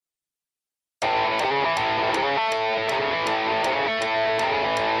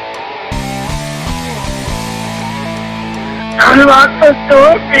Unlock the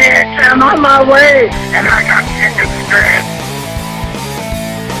door, bitch. I'm on my way, and I got chicken strips.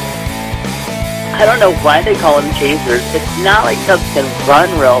 I don't know why they call them chasers. It's not like Chubs can run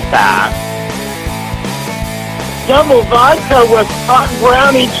real fast. Double vodka with hot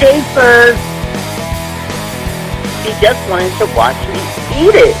brownie chasers. He just wanted to watch me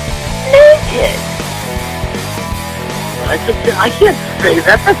eat it. Naked. I can't say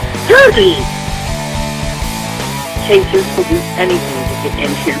that. That's dirty. Chasers will do anything to get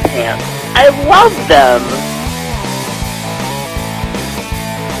into your pants. I love them.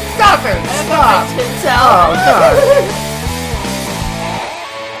 Stop it! Stop! Oh, God.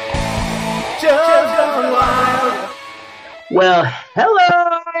 Chubs Gone Wild. Well,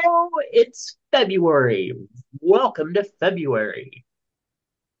 hello! It's February. Welcome to February.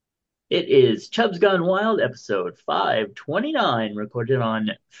 It is Chubs Gone Wild, episode 529, recorded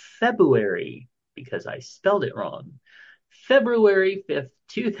on February, because I spelled it wrong. February 5th,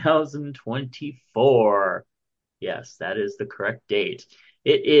 2024. Yes, that is the correct date.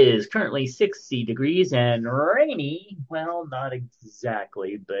 It is currently 60 degrees and rainy. Well, not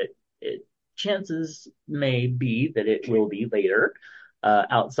exactly, but chances may be that it will be later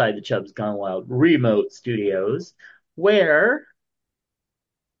outside the Chubs Gone Wild remote studios, where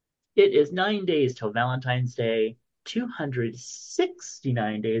it is 9 days till Valentine's Day,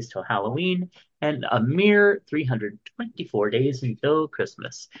 269 days till Halloween, and a mere 324 days until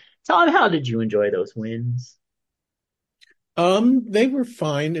Christmas. Tom, how did you enjoy those wins? They were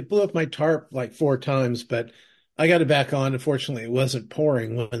fine. It blew up my tarp like 4 times, but I got it back on. Unfortunately, it wasn't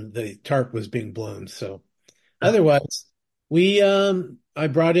pouring when the tarp was being blown. So otherwise, I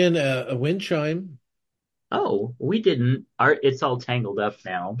brought in a wind chime. Oh, we didn't. It's all tangled up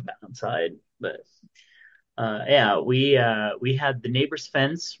now outside, but yeah, we had the neighbor's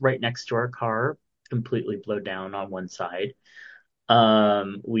fence right next to our car completely blow down on one side.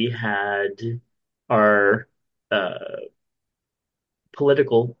 We had our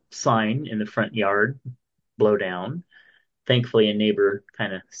political sign in the front yard blow down. Thankfully, a neighbor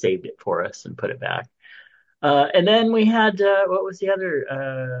kind of saved it for us and put it back. And then we had what was the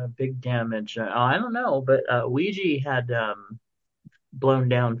other big damage? I don't know, but Ouija had blown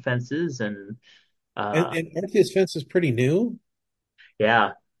down fences and And aren't his fences pretty new?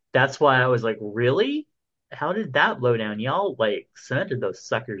 yeah, that's why I was like, really? How did that blow down? Y'all like cemented those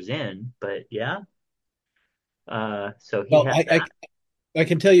suckers in, but yeah. So he Well, had I that. I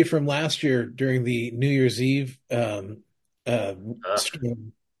can tell you from last year during the New Year's Eve uh, Ugh,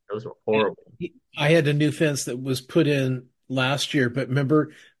 storm, those were horrible. I had a new fence that was put in last year. But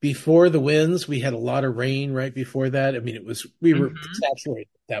remember, before the winds, we had a lot of rain right before that. I mean, we were Hmm. saturated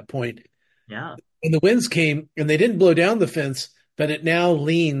at that point. Yeah. And the winds came, and they didn't blow down the fence, but it now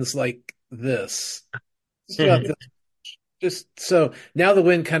leans like this. Just about this. Just so now the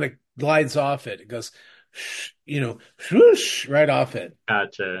wind kind of glides off it. It goes, whoosh, right off it.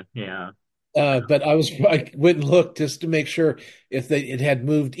 Gotcha. Yeah. But I went and looked just to make sure if it had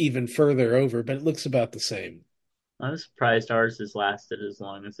moved even further over, but it looks about the same. I'm surprised ours has lasted as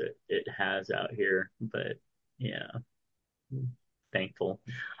long as it has out here, but yeah, thankful.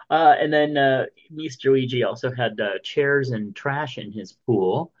 And then Mr. Luigi also had chairs and trash in his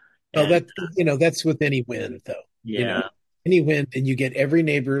pool, Oh, and that's with any wind though. yeah, Any wind, and you get every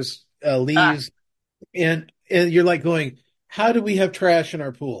neighbor's ah, leaves, and you're like going, how do we have trash in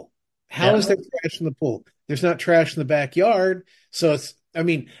our pool? How is yeah, there trash in the pool? There's not trash in the backyard. So I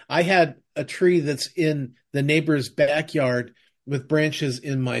mean, I had a tree that's in the neighbor's backyard with branches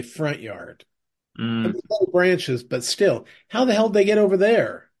in my front yard. I mm, mean, little branches, but still, how the hell did they get over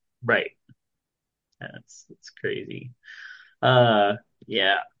there? right. That's crazy. Uh,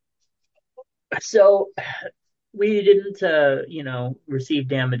 yeah. So we didn't, receive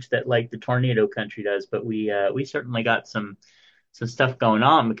damage that like the tornado country does, but we certainly got some stuff going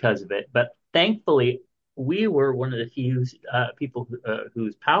on because of it. But thankfully, we were one of the few people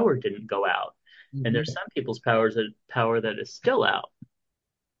whose power didn't go out, and there's Mhm. some people's power that is still out.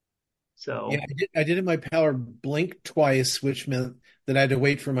 Yeah, So I did my power blink twice, which meant that I had to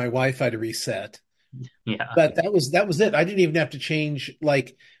wait for my Wi-Fi to reset. yeah, But that was it. I didn't even have to change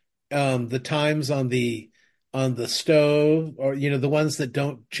like the times on the stove, or the ones that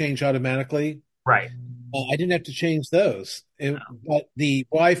don't change automatically. right. I didn't have to change those. But the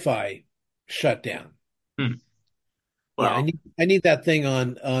Wi-Fi shut down. Hmm. Yeah, I Well, need I need that thing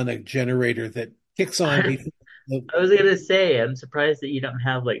on a generator that kicks on I before the, was gonna say I'm surprised that you don't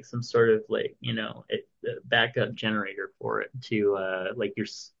have like some sort of like backup generator for it to like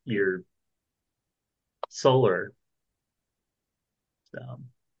your solar. So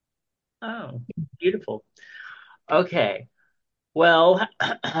oh, beautiful. Okay. Well,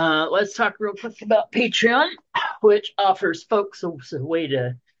 let's talk real quick about Patreon, which offers folks a way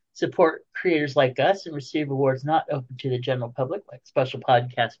to support creators like us and receive rewards not open to the general public, like special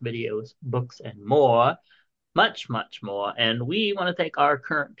podcast videos, books, and more. Much, much more. And we want to thank our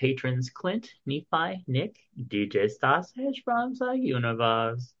current patrons Clint, Nephi, Nick, DJ Sausage from the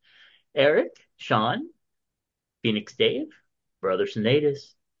Universe, Eric, Sean, Phoenix Dave, Brother Sinatus,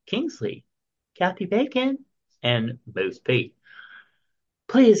 Kingsley, Kathy Bacon, and Moose Pete.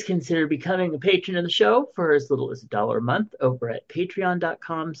 Please consider becoming a patron of the show for as little as $1 a month over at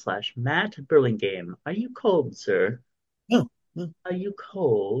patreon.com/Matt Burlingame. Are you cold, sir? Oh, oh. Are you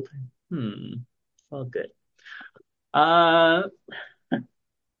cold? Well, good. Uh, if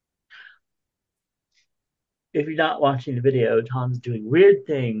you're not watching the video, Tom's doing weird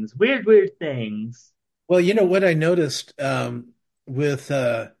things, weird things. Well, you know what I noticed with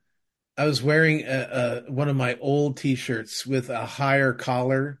I was wearing one of my old t-shirts with a higher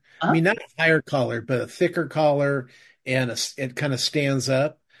collar. I Huh? mean, not a higher collar, but a thicker collar, and it kind of stands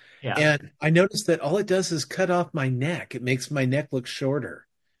up. Yeah. And I noticed that all it does is cut off my neck. It makes my neck look shorter.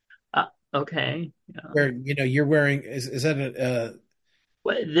 Okay. Yeah. Where, you're wearing is that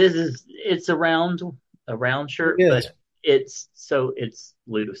Well, it's a round it shirt, but is. it's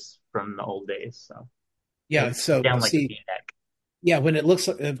loose from the old days, so Yeah, it goes so down like a see, V-neck, yeah, when it looks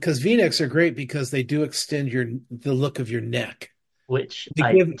like, because V-necks are great because they do extend the look of your neck. which They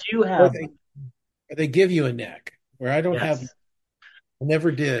I give do or have. they give you a neck where I don't have, Yes. I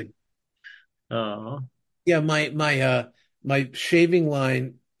never did. Oh. Yeah, my shaving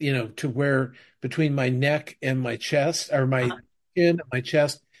line, to where between my neck and my chest, or my chin and my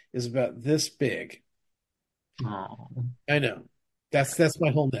chest, is about this big. Oh. I know. That's my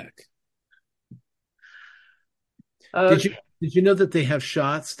whole neck. Did you Okay. did you know that they have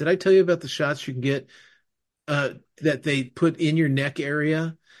shots? Did I tell you about the shots you can get that they put in your neck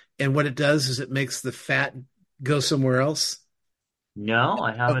area? And what it does is it makes the fat go somewhere else. No,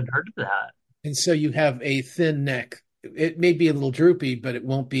 I Oh, haven't heard of that. and so you have a thin neck. It may be a little droopy, but it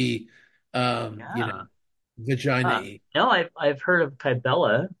won't be, Yeah. vagina-y. No, I've heard of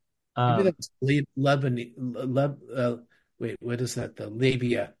Kybella. Maybe Um, that's Lebanon. Wait, what is that? The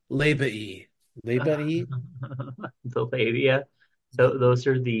labia-y, labia-y. the labia. Those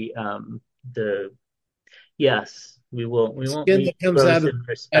are the yes. We won't Skin leave that comes those out of in out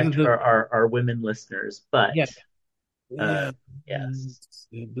respect of for the our women listeners, but yeah uh, yeah. yes,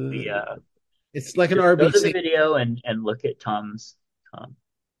 the It's like an just go to the RBC. video and look at Tom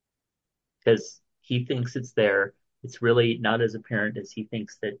because he thinks it's there. It's really not as apparent as he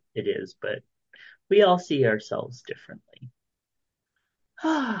thinks that it is, but we all see ourselves differently.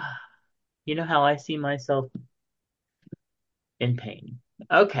 You know how I see myself in pain.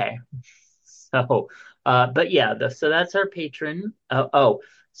 Okay. So, but yeah, so that's our patron. One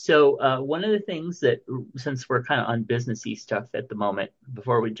of the things that, since we're kind of on businessy stuff at the moment,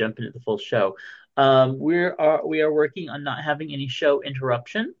 before we jump into the full show, we are working on not having any show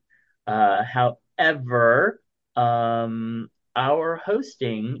interruption. However, our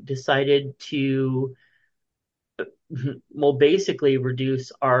hosting decided to, well, basically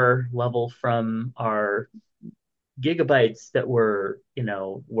reduce our level from our gigabytes that were,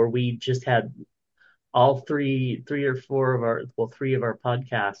 where we just had all three or four of our, well, three of our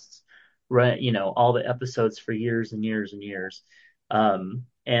podcasts, right? All the episodes for years and years and years,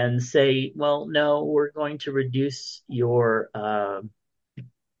 and say, well, no, we're going to reduce your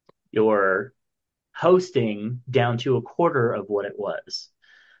hosting down to a quarter of what it was.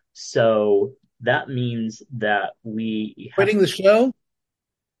 So that means that we have Quitting the show?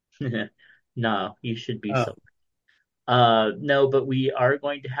 to. No, you should be Oh, so. No, but we are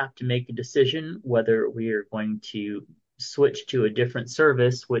going to have to make a decision whether we are going to switch to a different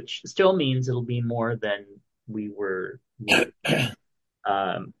service, which still means it'll be more than we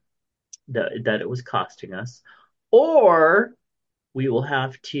um, that it was costing us, or we will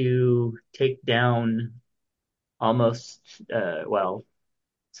have to take down almost 75%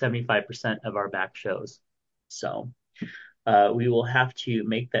 of our back shows. So we will have to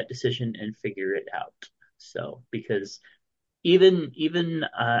make that decision and figure it out. So because even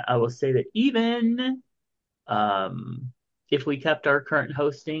I will say that even um, if we kept our current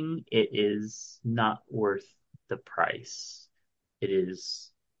hosting, it is not worth the price. It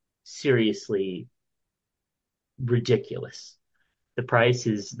is seriously ridiculous. The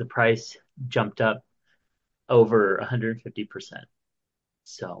price jumped up over 150%.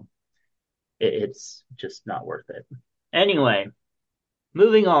 So it's just not worth it. Anyway,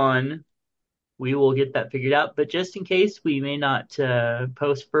 moving on, we will get that figured out. But just in case we may not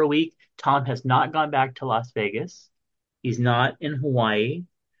post for a week, Tom has not gone back to Las Vegas. He's not in Hawaii.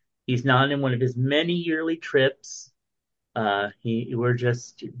 He's not in one of his many yearly trips. We're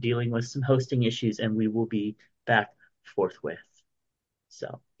just dealing with some hosting issues, and we will be back forthwith.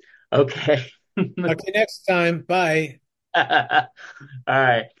 So, okay. Okay, next time. Bye. All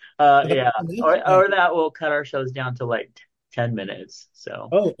right. Yeah. Or that will cut our shows down to like 10 minutes. So,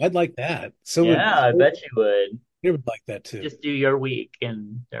 Oh, I'd like that. yeah, I bet you would. You would like that too. Just do your week,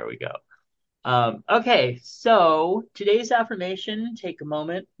 and there we go. Okay, so today's affirmation, take a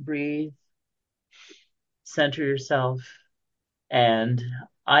moment, breathe, center yourself, and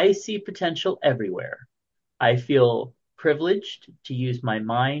I see potential everywhere. I feel privileged to use my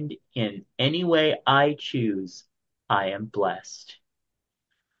mind in any way I choose. I am blessed.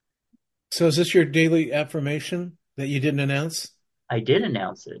 So is this your daily affirmation that you didn't announce? I did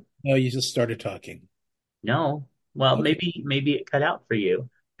announce it. No, you just started talking. No. Well, Okay. maybe it cut out for you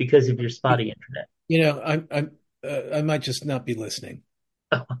because of your spotty internet. I might just not be listening.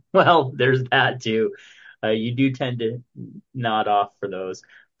 Well, there's that too. You do tend to nod off for those.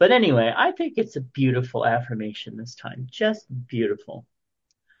 But anyway, I think it's a beautiful affirmation this time. Just beautiful.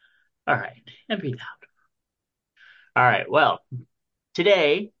 All right, and breathe out. All right, well,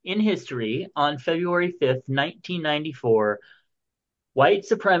 today in history, on February 5th, 1994, white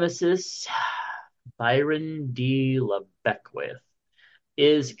supremacist Byron D. LeBeckwith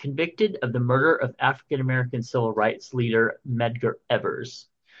is convicted of the murder of African American civil rights leader Medgar Evers.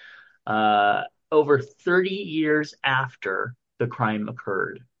 Uh, Over 30 years after the crime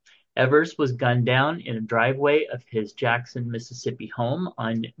occurred, Evers was gunned down in a driveway of his Jackson, Mississippi home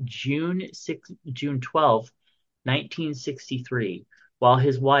on June 12th, 1963, while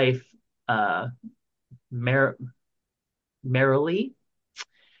his wife, uh, Mar- Marilee,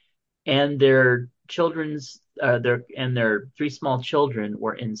 and their three small children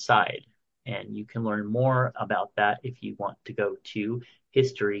were inside. And you can learn more about that if you want to go to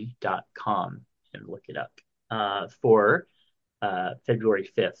history.com and look it up. For February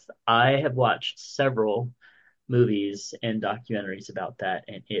 5th, I have watched several movies and documentaries about that,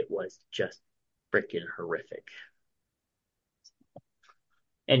 and it was just freaking horrific.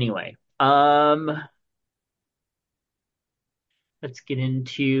 Anyway, let's get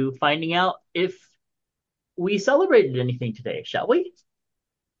into finding out if we celebrated anything today, shall we?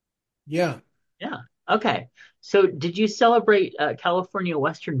 Yeah. Yeah. Okay. So, did you celebrate California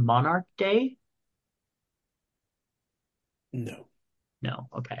Western Monarch Day? No. No.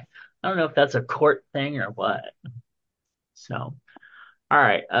 Okay. I don't know if that's a court thing or what. So, all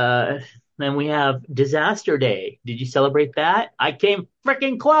right. Then we have Disaster Day. Did you celebrate that? I came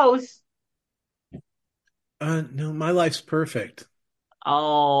freaking close. No, my life's perfect.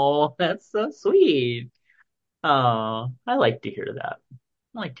 Oh, that's so sweet. Oh, I like to hear that.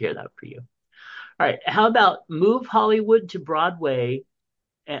 I like to hear that for you. All right. How about move Hollywood and Broadway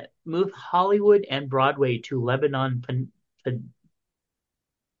to Lebanon,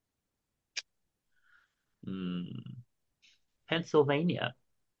 hmm, Pennsylvania.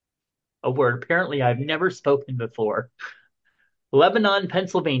 A word apparently I've never spoken before. Lebanon,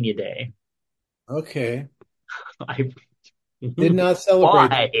 Pennsylvania Day. Okay. I Did not celebrate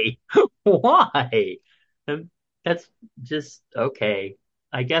that. Why? Why? Um, That's just okay.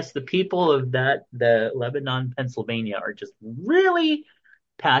 I guess the people of the Lebanon, Pennsylvania are just really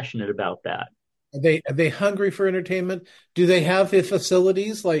passionate about that. Are they hungry for entertainment? Do they have the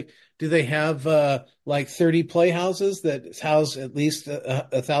facilities? Like, do they have like 30 playhouses that house at least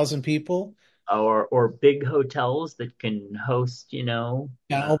a thousand people? Or big hotels that can host,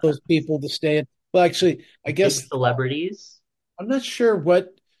 Yeah, all those people to stay in. Well, actually, I big guess celebrities. I'm not sure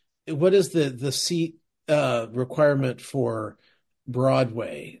what is the seat requirement for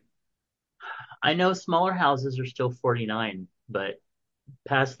Broadway. I know smaller houses are still 49, but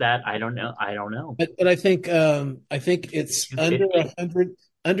past that, I don't know. I don't know. But I think it's under 250?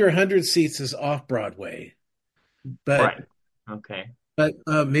 100 seats is off Broadway. But Right. Okay.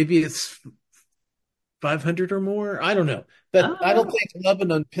 maybe it's 500 or more. I don't know. But I don't Oh, think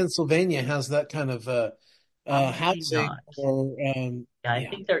Lebanon, Pennsylvania has that kind of probably housing not. or Yeah, I yeah.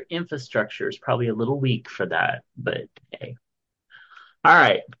 think their infrastructure is probably a little weak for that, but hey. All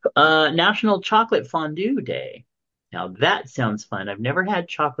right. National Chocolate Fondue Day. Now that sounds fun. I've never had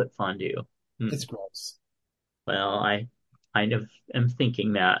chocolate fondue. Hmm. It's gross. Well, I kind of am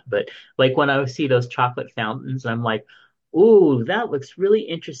thinking that, but like when I see those chocolate fountains, I'm like, ooh, that looks really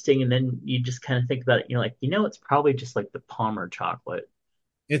interesting. And then you just kind of think about it, you're like, it's probably just like the Palmer chocolate.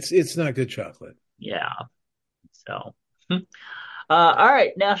 It's not good chocolate. Yeah. So, all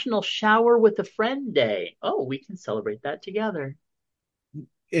right, National Shower with a Friend Day. Oh, we can celebrate that together.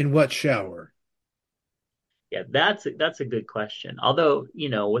 In what shower? Yeah, that's a good question. Although,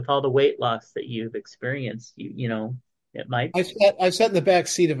 with all the weight loss that you've experienced, it might. I sat in the back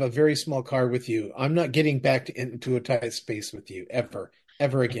seat of a very small car with you. I'm not getting into a tight space with you ever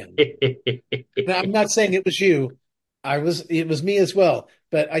again. Now, I'm not saying it was you. It was me as well.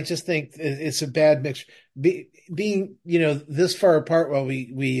 But I just think it's a bad mixture. Being, this far apart while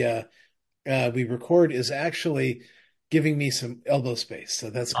we record is actually giving me some elbow space. So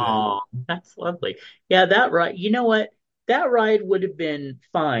that's good. Oh, that's lovely. Yeah, that ride, you know what? That ride would have been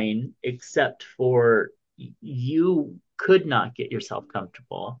fine, except for you could not get yourself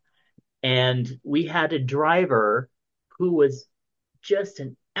comfortable. And we had a driver who was just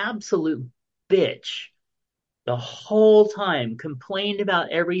an absolute bitch the whole time, complained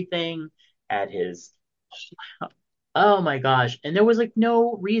about everything at his, oh my gosh. And there was like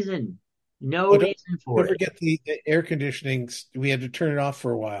no Oh, don't, reason don't for it. forget the air conditioning. We had to turn it off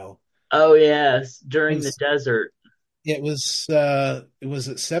for a while. Oh, yes, It during the was desert. it was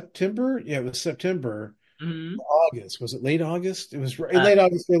it September? Yeah, it was September. Hmm. August. Was it late August? It was Uh, late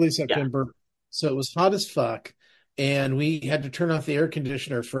August, early yeah. September. So it was hot as fuck. And we had to turn off the air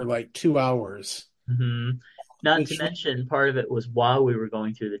conditioner for like 2 hours, Hmm. Not to which, mention, part of it was while we were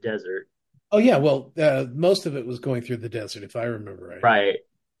going through the desert. oh yeah, well, most of it was going through the desert, if I remember right. Right.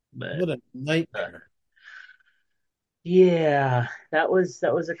 But What a uh, nightmare. yeah, that was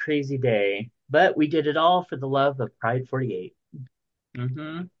a crazy day. But we did it all for the love of Pride 48.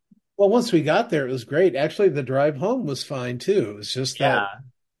 Hmm. Well, once we got there, it was great. Actually, the drive home was fine too. It was just Yeah.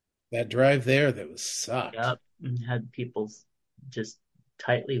 that drive there that was sucked. Yep. And had people just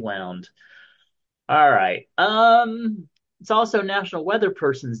tightly wound. All right. It's also National Weather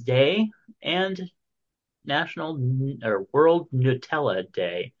Person's Day and National or World Nutella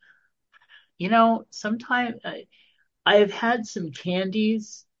Day. Sometimes I've had some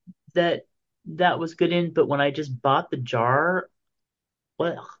candies that that was good in, but when I just bought the jar,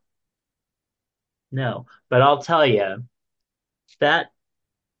 well, no. But I'll tell you, that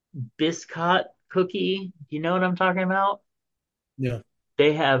biscuit cookie, you know what I'm talking about? Yeah.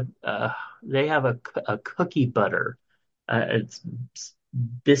 They have a cookie butter. It's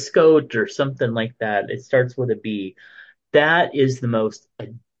biscotte or something like that. It starts with a B. That is the most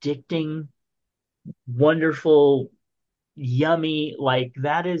addicting, wonderful, yummy. Like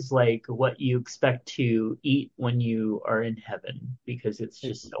that is like what you expect to eat when you are in heaven because it's So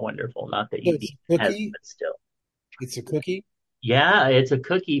just so wonderful. Not that you'd it's be a in heaven, cookie. but still. It's a cookie. Yeah, it's a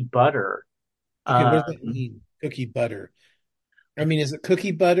cookie butter. Okay, what Um, does that mean? Cookie butter. I mean, is it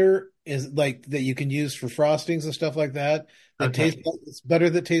cookie butter? Is it like that you can use for frostings and stuff like that? That tastes okay, like it's butter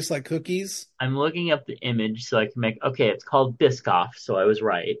that tastes like cookies? I'm looking up the image so I can make. Okay, it's called Biscoff, so I was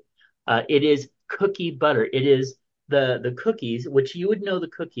right. It is cookie butter. It is the cookies, which you would know the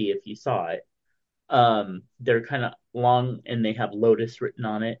cookie if you saw it. They're kind of long and they have Lotus written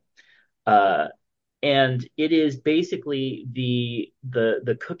on it. Uh, and it is basically the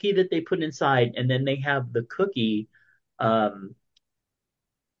cookie that they put inside, and then they have the cookie um,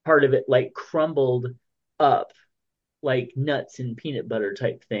 part of it like crumbled up like nuts and peanut butter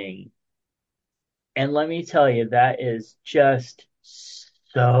type thing. And let me tell you, that is just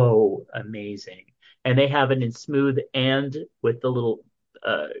so amazing. And they have it in smooth and with the little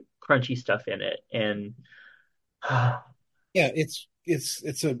uh, crunchy stuff in it. And Yeah, it's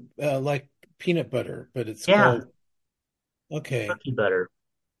a like peanut butter, but it's yeah, called okay. cookie butter.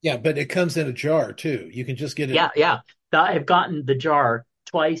 Yeah, but it comes in a jar too. You can just get it. Yeah, yeah. I have gotten the jar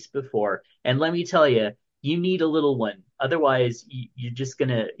twice before, and let me tell you, you need a little one. Otherwise,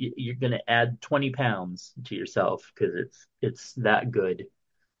 you're gonna add 20 pounds to yourself because it's that good.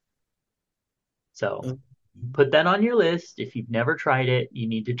 So uh, put that on your list. If you've never tried it, you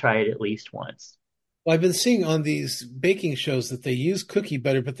need to try it at least once. Well, I've been seeing on these baking shows that they use cookie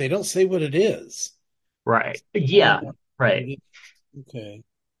butter, but they don't say what it is. Right. I don't Yeah. know what Right. it is. Okay.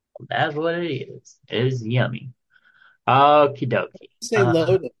 That's what it is. It is yummy. Okie dokie. Say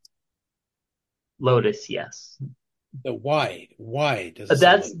loaded. Lotus, yes. The why? Why does it say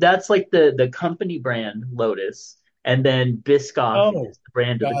That's loaded? that's like the company brand Lotus, and then Biscoff Oh, is the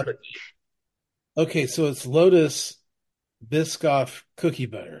brand of the got it. cookie. Okay, so it's Lotus Biscoff cookie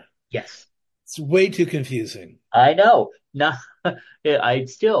butter. Yes, It's way too confusing. I know. No,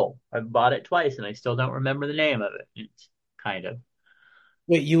 I bought it twice, and I still don't remember the name of it. It's kind of.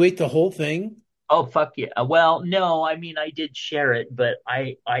 Wait, you ate the whole thing? Oh fuck yeah. Well, no, I mean I did share it, but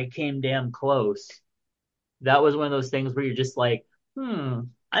I came damn close. That was one of those things where you're just like, I'm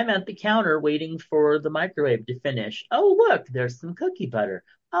at the counter waiting for the microwave to finish. Oh, look, there's some cookie butter.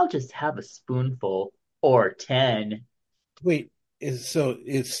 I'll just have a spoonful or 10. Wait,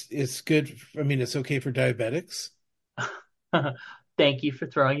 it's good. I mean, it's okay for diabetics. Thank you for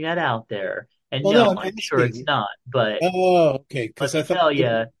throwing that out there. And Well, no, no, I'm I'm sure it's asking. not, but Oh, okay. let Because I me thought tell maybe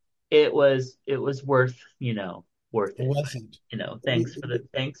you, it was worth, worth it it. wasn't.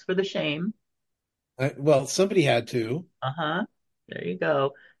 Thanks for the shame. Well, somebody had to. Uh-huh. There you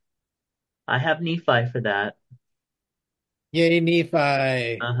go. I have Nephi for that. Yay,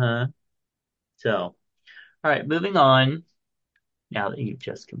 Nephi. Uh-huh. So, all right, moving on. Now that you've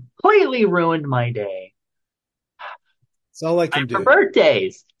just completely ruined my day. That's all I Time can for do.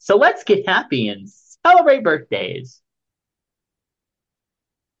 birthdays. So let's get happy and celebrate birthdays.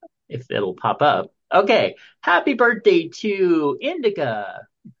 If it'll pop up. Okay. Happy birthday to Indica.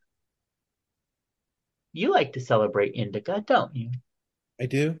 You like to celebrate Indica, don't you? I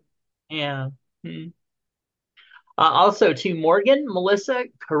do. Yeah. Hmm. Also to Morgan, Melissa,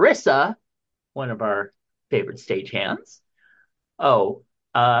 Carissa, one of our favorite stagehands. Oh,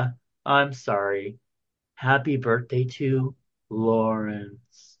 uh, I'm sorry. Happy birthday to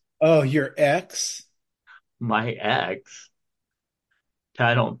Lawrence, Oh, your ex? my ex.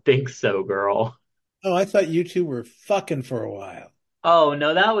 I don't think so, girl. Oh, I thought you two were fucking for a while. Oh,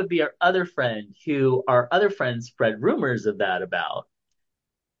 no, that would be our other friend who our other friends spread rumors of that about.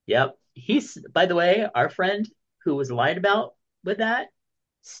 Yep. By the way, our friend who was lied about with that,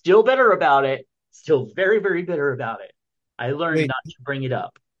 still bitter about it. Still very, very bitter about it. I learned Wait, not to bring it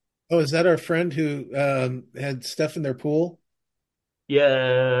up. oh, is that our friend who had stuff in their pool?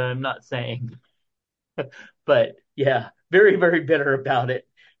 Yeah, I'm not saying, but yeah, very, very bitter about it.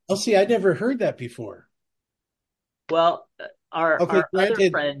 Oh, see, I never heard that before. Well, our Okay, our other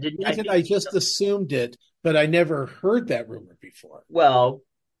granted, friend didn't. I granted, think. I just assumed it, but I never heard that rumor before. Well,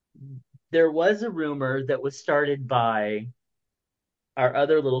 there was a rumor that was started by our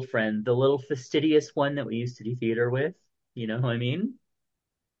other little friend, the little fastidious one that we used to do theater with. You know who I mean?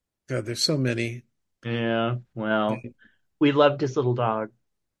 God, there's so many. Yeah. Well, we loved his little dog.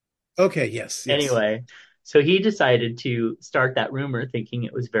 Okay, yes, yes. Anyway, so he decided to start that rumor thinking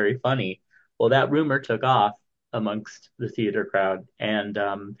it was very funny. Well, that rumor took off amongst the theater crowd. And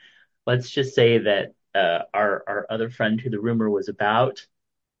let's just say that our other friend who the rumor was about,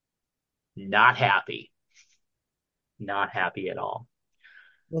 not happy. Not happy at all.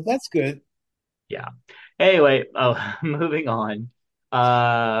 Well, that's good. Yeah. Anyway, moving on.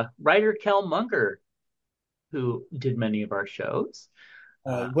 Writer Kel Munger, who did many of our shows,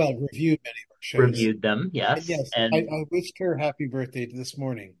 uh, Well, reviewed many of our shows. reviewed them, And yes. yes, And I wished her happy birthday this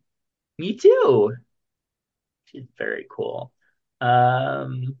morning. me too. She's very cool.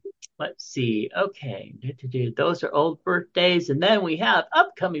 Um, let's see. Okay, those are old birthdays, and then we have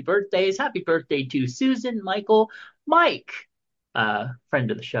upcoming birthdays. Happy birthday to Susan, Michael, Mike,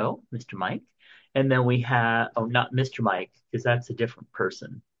 friend of the show, Mr. Mike, and then we have not Mr. Mike because that's a different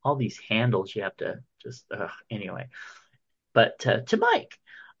person. All these handles you have to just anyway. But to Mike,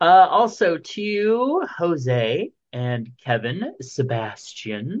 also to Jose and Kevin,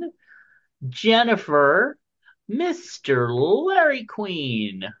 Sebastian, Jennifer, Mr. Larry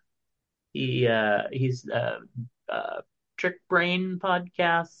Queen. He's Trick Brain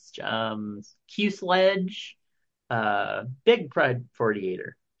podcast, Q Sledge, Big Pride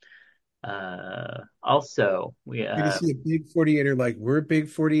 48er. Also, Is he a big 48er like we're big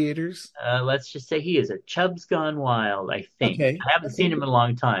 48ers? let's just say he is a Chubs gone wild, I think. Okay, I haven't seen okay. him in a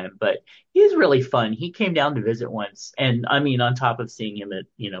long time, but he's really fun. He came down to visit once, and I mean, on top of seeing him at,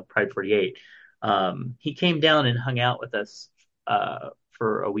 Pride 48, he came down and hung out with us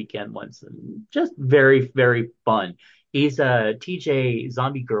for a weekend once, and just very, very fun. He's TJ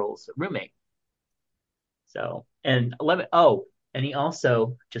Zombie Girl's roommate. So, and and he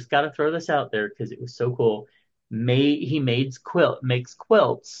also just got to throw this out there because it was so cool. He makes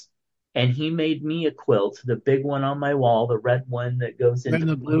quilts, and he made me a quilt, the big one on my wall, the red one that goes Red into and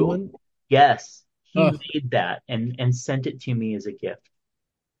the blue blue. one? Yes, he Oh, made that and sent it to me as a gift.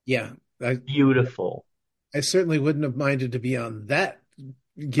 yeah. Beautiful. I certainly wouldn't have minded to be on that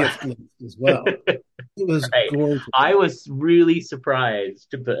gift list as well. It was Right. gorgeous. I was really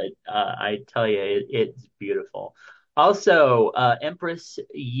surprised, but I tell you, it's beautiful. Also, Empress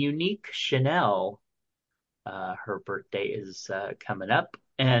Unique Chanel, her birthday is coming up.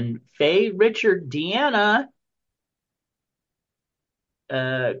 And Faye, Richard, Deanna,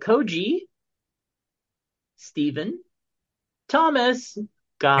 Koji, Stephen, Thomas, Yeah.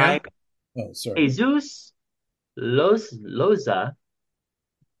 Guy, Oh, sorry. Jesus, Loza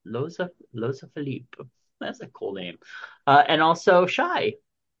Philippe. That's a cool name. And also Shy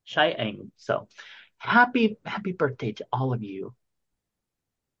Eng. So happy birthday to all of you.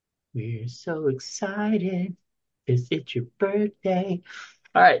 We're so excited Is it your birthday?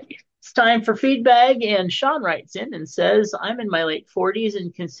 All right. It's time for feedback. And Sean writes in and says, I'm in my late 40s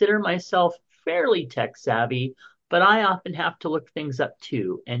and consider myself fairly tech savvy, but I often have to look things up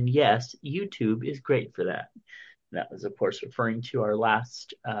too. And yes, YouTube is great for that. That was, of course, referring to our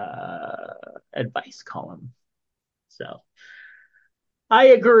last advice column. So I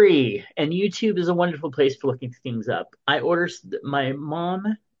agree. And YouTube is a wonderful place for looking things up. My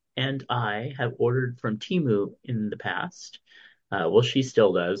mom and I have ordered from Temu in the past. Well, she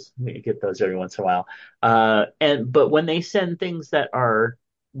still does. We get those every once in a while. But when they send things that are,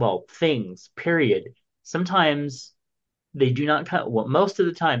 well, things, period, sometimes they do not come, well, most of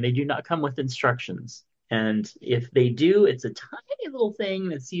the time, they do not come with instructions. And if they do, it's a tiny little thing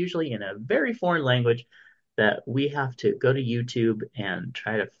that's usually in a very foreign language that we have to go to YouTube and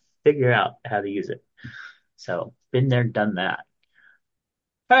try to figure out how to use it. So, been there, done that.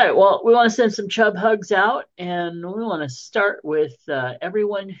 All right, well, we want to send some chub hugs out, and we want to start with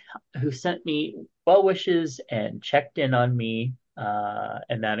everyone who sent me well wishes and checked in on me.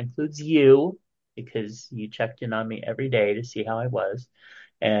 And that includes you, because you checked in on me every day to see how I was.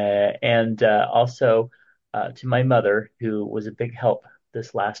 And also to my mother, who was a big help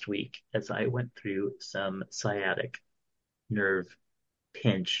this last week as I went through some sciatic nerve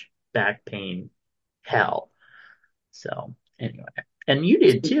pinch, back pain, hell. So, anyway, and you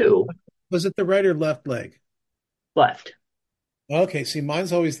did too. Was it the right or left leg? Left. Okay, see,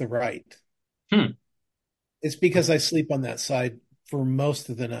 mine's always the right. Hmm. It's because I sleep on that side for most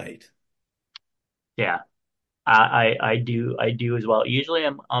of the night. Yeah, I do as well. Usually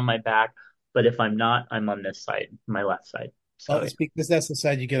I'm on my back, but if I'm not, I'm on this side, my left side. Oh, So it's because that's the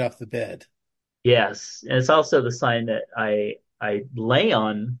side you get off the bed. yes, and it's also the sign that I lay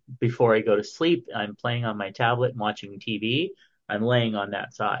on before I go to sleep. I'm playing on my tablet and watching TV. I'm laying on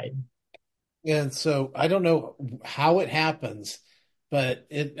that side. And so I don't know how it happens, but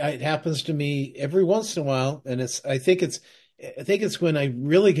it happens to me every once in a while, and I think it's when I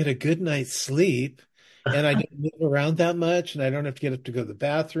really get a good night's sleep and I don't move around that much and I don't have to get up to go to the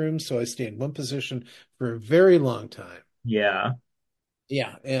bathroom, so I stay in one position for a very long time. Yeah.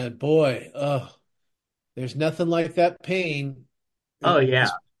 Yeah, and boy, there's nothing like that pain, Oh yeah.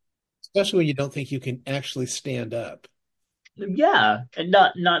 especially when you don't think you can actually stand up. Yeah, and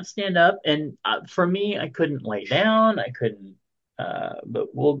not stand up. And for me, I couldn't lay down. I couldn't.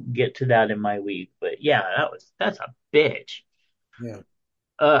 But we'll get to that in my week. But yeah, that's a bitch. Yeah.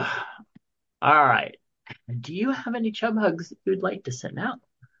 Ugh. All right. Do you have any chub hugs you'd like to send out?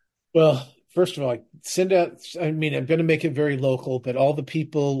 Well, first of all, send out, I mean, I'm going to make it very local, but all the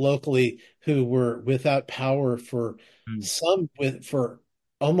people locally who were without power Mm, for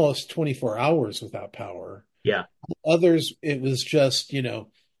almost 24 hours without power. yeah. Others, it was just, no,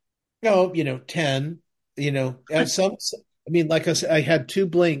 10, and I mean, like I said, I had two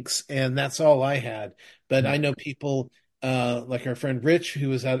blinks and that's all I had. But I know people, like our friend Rich, who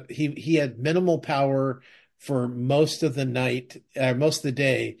was out, he had minimal power for most of the night, most of the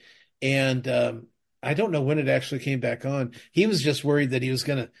day. And, I don't know when it actually came back on. He was just worried that he was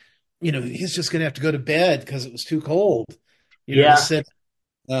he's just gonna have to go to bed because it was too cold, to Yeah. sit.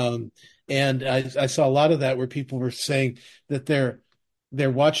 Um, and I saw a lot of that where people were saying that they're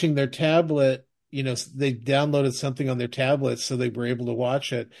watching their tablet. They downloaded something on their tablet, so they were able to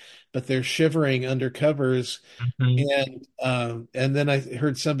watch it, but they're shivering under covers. Mhm. And then I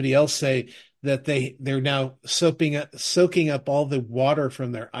heard somebody else say that they're now soaking up all the water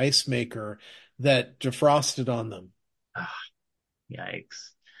from their ice maker that defrosted on them. Ah,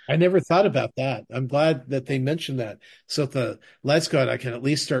 yikes. I never thought about that. I'm glad that they mentioned that. So if the lights go out, I can at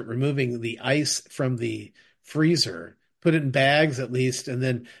least start removing the ice from the freezer, put it in bags at least, and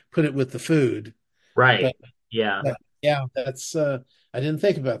then put it with the food. Right. But, Yeah. but yeah, that's I didn't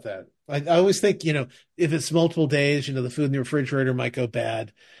think about that. I always think, if it's multiple days, the food in the refrigerator might go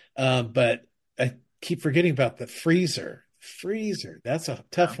bad. But I keep forgetting about the freezer. Freezer, that's a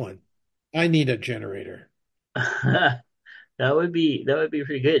tough one. I need a generator. That would be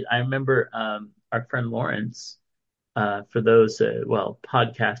pretty good. I remember our friend Lawrence, for those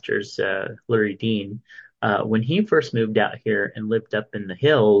podcasters, Larry Dean, when he first moved out here and lived up in the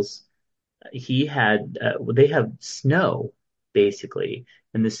hills, he had they have snow basically,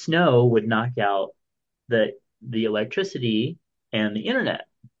 and the snow would knock out the electricity and the internet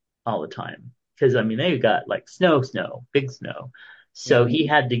all the time because I mean they got like snow, big snow. So Yeah. he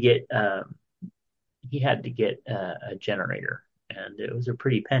had to get a generator, and it was a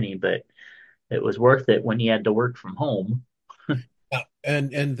pretty penny, but it was worth it when he had to work from home. Yeah.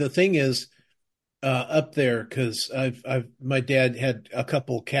 And the thing is, up there, because my dad had a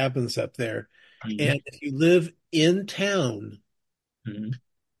couple cabins up there, Mhm. and if you live in town, Mhm.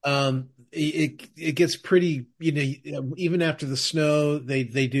 it gets pretty, even after the snow, they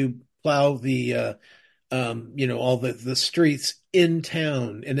do plow the all the streets in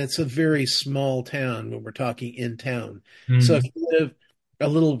town, and it's a very small town when we're talking in town. So if Mhm. you live a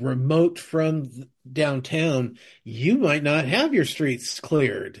little remote from downtown, you might not have your streets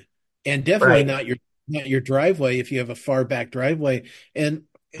cleared, and definitely Right. not your driveway if you have a far back driveway. And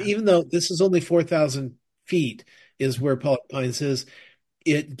even though this is only 4,000 feet is where Pollock Pines is,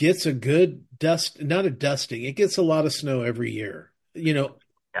 it gets a good dust, not a dusting. It gets a lot of snow every year. Yeah.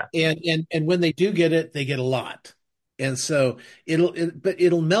 And when they do get it, they get a lot. And so but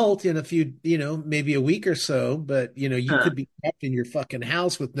it'll melt in a few, maybe a week or so, but you Huh. could be trapped in your fucking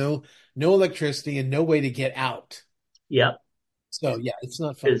house with no electricity and no way to get out. Yep. So yeah, it's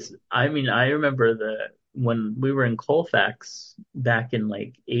not fun. Because I mean, I remember when we were in Colfax back in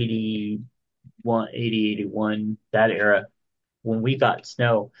like 81, 80, 81, that era, when we got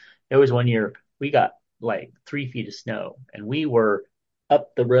snow, there was one year we got like 3 feet of snow, and we were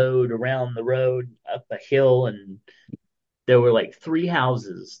up the road, around the road, up a hill, and there were like three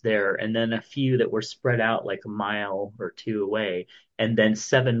houses there, and then a few that were spread out like a mile or two away, and then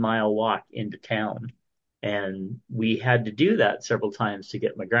 7 mile walk into town. And we had to do that several times to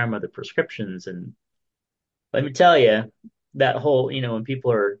get my grandmother prescriptions. And let me tell you, that whole, when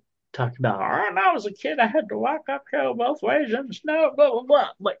people are talking about, oh, when I was a kid, I had to walk uphill both ways in the snow, blah, blah, blah.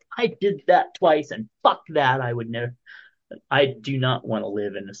 Like, I did that twice, and fuck that. I would never, I do not want to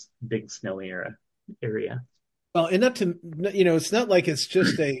live in this big snowy area. Well, and not to, it's not like it's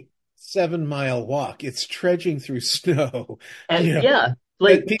just a 7 mile walk. It's trudging through snow. And You know, yeah,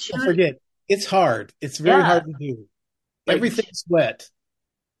 but like people two, forget it's hard. It's very yeah, hard to do. like Everything's wet.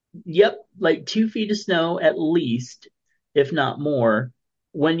 yep, like 2 feet of snow at least, if not more,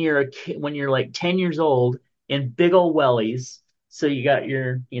 when you're a kid, when you're like 10 years old in big old wellies. So you got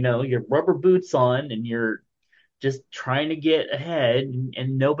your rubber boots on, and you're just trying to get ahead,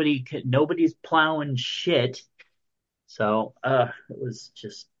 and nobody's plowing shit. So, it was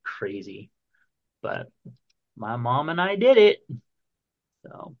just crazy. But my mom and I did it.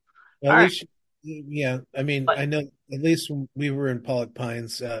 So, Well, all at right. least, yeah. I mean, But I know at least when we were in Pollock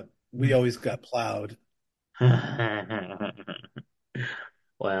Pines, we always got plowed.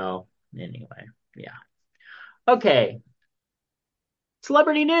 well, anyway, yeah. Okay.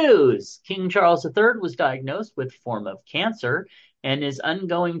 Celebrity news. King Charles III was diagnosed with a form of cancer and is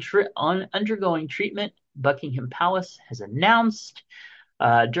undergoing treatment, Buckingham Palace has announced.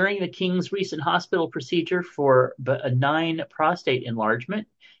 During the King's recent hospital procedure for benign prostate enlargement,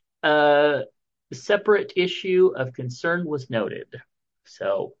 a separate issue of concern was noted.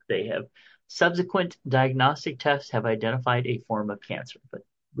 So they have subsequent diagnostic tests have identified a form of cancer, but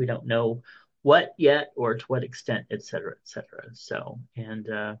we don't know what yet or to what extent, et cetera, et cetera. So, and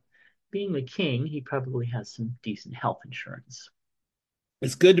being the king, he probably has some decent health insurance.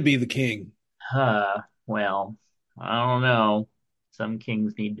 It's good to be the king. Well, I don't know. Some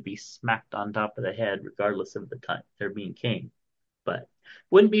kings need to be smacked on top of the head, regardless of the time they're being king. But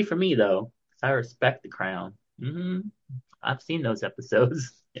wouldn't be for me though, 'cause I respect the crown. I've seen those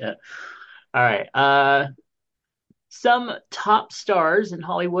episodes. Yeah. All right. Some top stars in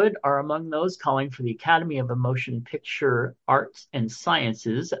Hollywood are among those calling for the Academy of Motion Picture Arts and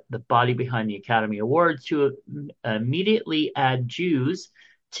Sciences, the body behind the Academy Awards, to immediately add Jews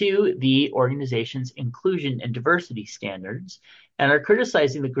to the organization's inclusion and diversity standards, and are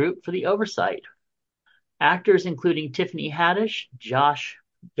criticizing the group for the oversight. Actors including Tiffany Haddish, Josh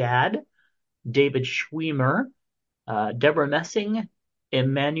Gad, David Schwimmer, Deborah Messing,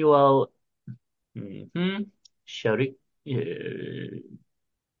 Emmanuel mm-hmm, Shodi,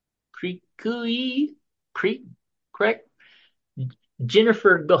 Creekui, Creek, correct?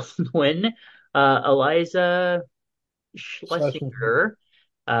 Jennifer Goldwyn, Eliza Schlesinger.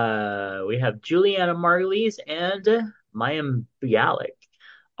 We have Juliana Margulies and Mayim Bialik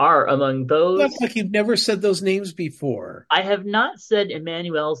are among That's those. like you've never said those names before. I have not said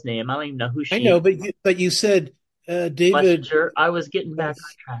Emmanuel's name. I don't even know who I she is. know, but you said David Schlesinger. I was getting back on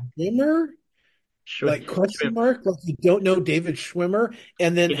track. Schwimmer, like question Schwimmer. mark, like you don't know David Schwimmer,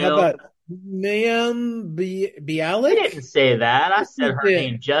 and then You how know, about Mayim I Bialik? didn't say that. I Yes, said you her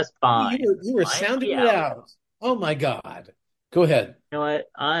name did. just You fine. were you were Mayim sounding it Bialik. out. Oh my God. Go ahead. You know what?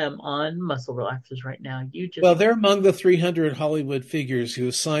 I am on muscle relaxers right now. You just Well, they're among the 300 Hollywood figures who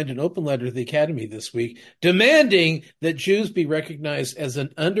have signed an open letter to the Academy this week demanding that Jews be recognized as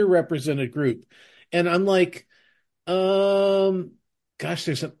an underrepresented group. And I'm like, um, gosh,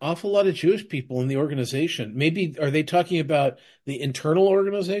 there's an awful lot of Jewish people in the organization. Maybe are they talking about the internal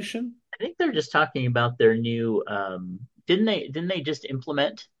organization? I think they're just talking about their new. Didn't they just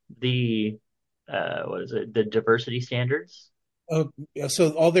implement the what is it? The diversity standards? Oh, yeah,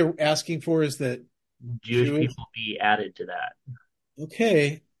 so all they're asking for is that Jewish Jewish. people be added to that.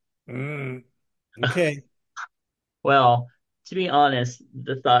 Okay. Mm, okay. Well, to be honest,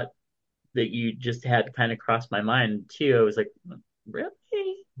 the thought that you just had kind of crossed my mind too. I was like, really?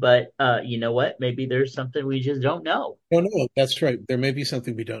 But you know what? Maybe there's something we just don't know. Oh no, that's right. There may be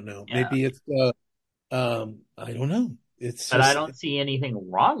something we don't know. Yeah, Maybe it's I don't know. It's but I just don't see anything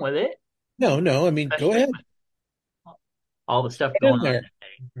wrong with it, no, no. I mean, go especially ahead. with all the stuff Get going in on there.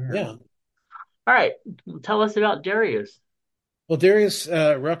 today. Yeah. Yeah. All right, tell us about Darius. Well, Darius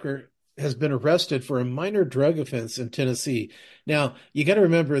Rucker has been arrested for a minor drug offense in Tennessee. Now, you got to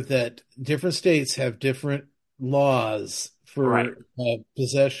remember that different states have different laws Right. for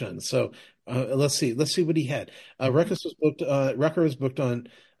possession. So let's see. Let's see what he had. Mhm. Rucker was booked on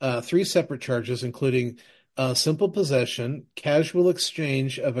three separate charges, including simple possession, casual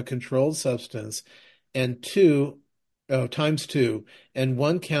exchange of a controlled substance, and times two, and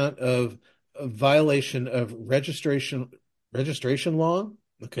one count of a violation of registration law.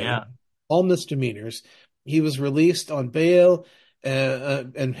 Okay, Yeah, all misdemeanors. He was released on bail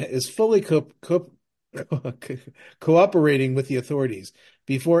and is fully cooperating with the authorities.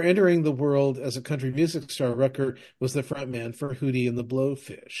 Before entering the world as a country music star, Rucker was the frontman for Hootie and the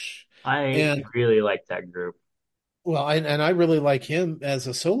Blowfish. I And really like that group. well, I really like him as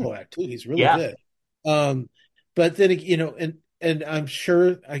a solo act too. He's really Yeah, good. Um, but then and I'm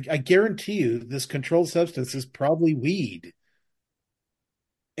sure I guarantee you this controlled substance is probably weed.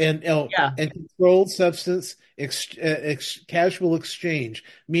 yeah, And controlled substance casual exchange,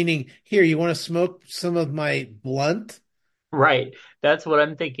 meaning here you want to smoke some of my blunt, right. That's what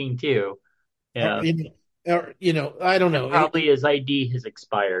I'm thinking too. or Yeah, I don't and know. probably his ID has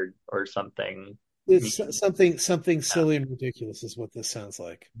expired or something. It's something silly and ridiculous is what this sounds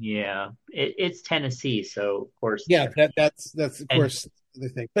like. Yeah, it's Tennessee, so of course Yeah, they're that's of and course the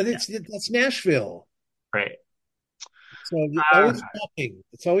thing, but yeah, that's Nashville. right. So it's Uh, always shocking.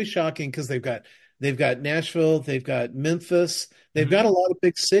 It's always shocking because they've got Nashville, they've got Memphis, they've got mhm. a lot of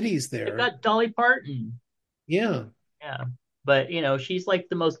big cities They've there. got Dolly Parton. Yeah, Yeah, but she's like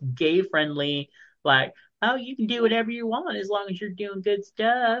the most gay friendly. Like, oh, you can do whatever you want as long as you're doing good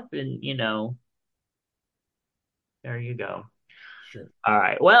stuff, and there you go. sure. All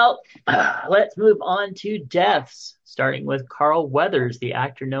right. Well, let's move on to deaths, starting with Carl Weathers, the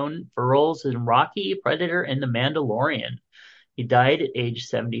actor known for roles in Rocky, Predator, and The Mandalorian. He died at age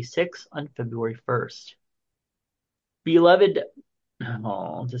 76 on February 1st. Beloved,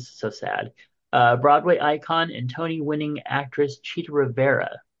 oh, this is so sad. Broadway icon and Tony winning actress Chita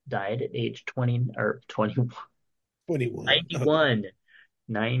Rivera died at age 20 or 20, 21. Okay. 91.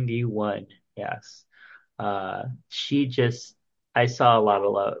 91. Yes. She just, I saw a lot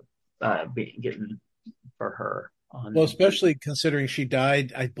of love being given for her Well, on, especially considering she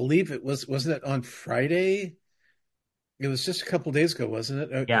died, I believe wasn't it on Friday? It was just a couple days ago,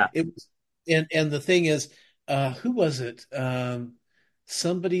 wasn't it? yeah. It was, and the thing is, who was it?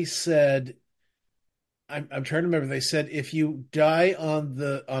 Somebody said, I'm trying to remember. They said if you die on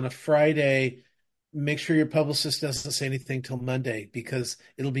a Friday, make sure your publicist doesn't say anything till Monday because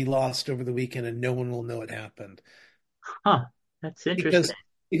it'll be lost over the weekend and no one will know it happened. Huh. That's interesting. because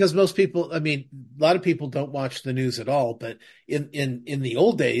because most people, I mean, a lot of people don't watch the news at all, but in the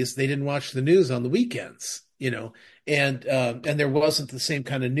old days they didn't watch the news on the weekends, and there wasn't the same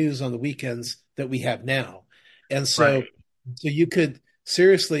kind of news on the weekends that we have now. And so Right. so you could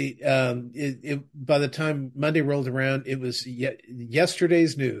seriously, by the time Monday rolled around, it was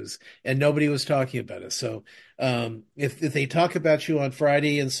yesterday's news and nobody was talking about it. So if they talk about you on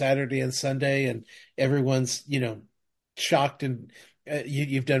Friday and Saturday and Sunday and everyone's shocked, and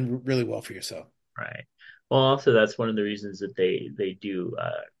you've done really well for yourself. Right. Well, also that's one of the reasons that they do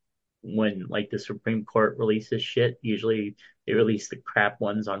when like the Supreme Court releases shit, usually they release the crap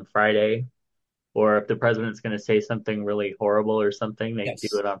ones on Friday. Or if the president's going to say something really horrible or something, they do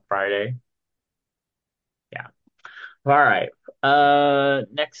Yes. it on Friday. Yeah. All right.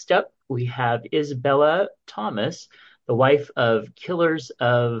 Next up, we have Isabella Thomas, the wife of Killers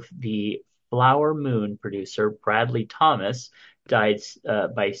of the Flower Moon producer Bradley Thomas, died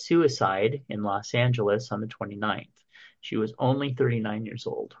by suicide in Los Angeles on the 29th. She was only 39 years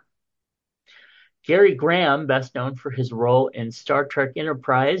old. Gary Graham, best known for his role in Star Trek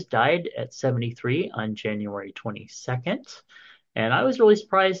Enterprise, died at 73 on January 22nd. And I was really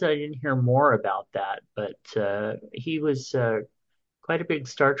surprised that I didn't hear more about that, but he was quite a big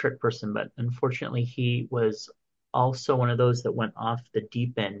Star Trek person, but unfortunately he was also one of those that went off the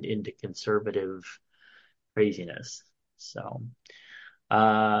deep end into conservative craziness. So,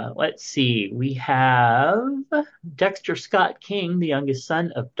 let's see. We have Dexter Scott King, the youngest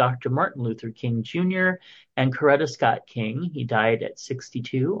son of Dr. Martin Luther King Jr. and Coretta Scott King. He died at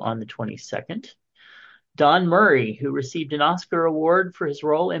 62 on the 22nd. Don Murray, who received an Oscar award for his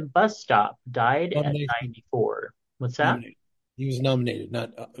role in Bus Stop, died at Nomination. 94. What's that? Nominated. He was nominated,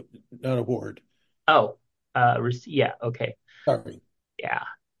 not award. Oh, yeah, okay. Sorry. Yeah.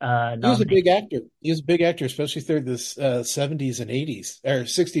 He was a Nominated. big actor. He was a big actor, especially through the 70s and 80s, or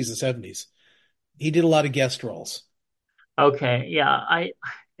 60s and 70s. He did a lot of guest roles. Okay, yeah, I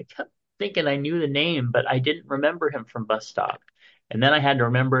kept thinking I knew the name, but I didn't remember him from Bus Stop. And then I had to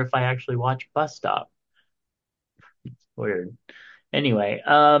remember if I actually watched Bus Stop. Weird. Anyway,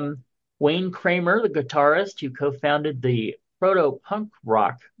 Wayne Kramer, the guitarist who co-founded the proto-punk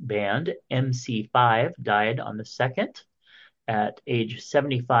rock band MC5, died on the 2nd at age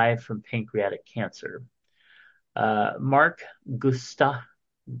 75 from pancreatic cancer. Mark Gustafson,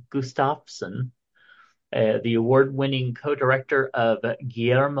 the award-winning co-director of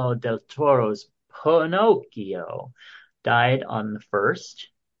Guillermo del Toro's Pinocchio, died on the 1st.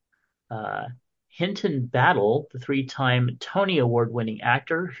 Hinton Battle, the three-time Tony Award-winning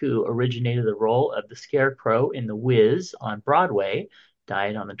actor who originated the role of the Scarecrow in The Wiz on Broadway,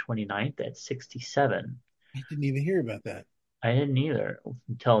 died on the 29th at 67. I didn't even hear about that. I didn't either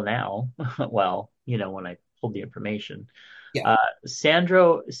until now. Well, when I pulled the information. Yeah.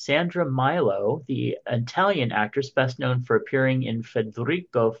 Sandra Milo, the Italian actress best known for appearing in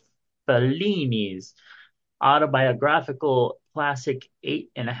Federico Fellini's autobiographical classic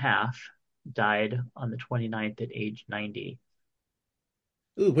Eight and a Half, died on the 29th at age 90.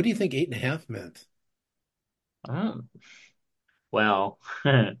 Ooh, what do you think 8.5 meant? Oh, well,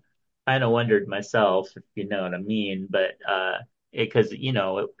 kind of wondered myself, if you know what I mean, but because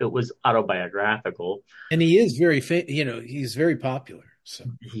it was autobiographical. And he is he's very popular. So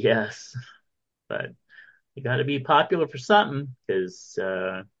Yes, but you got to be popular for something, because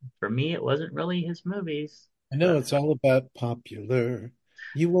for me it wasn't really his movies. I know But it's all about popular.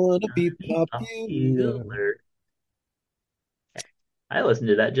 You want to be be popular. popular. I listened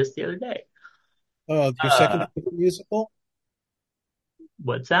to that just the other day. Oh, your second Uh, favorite musical?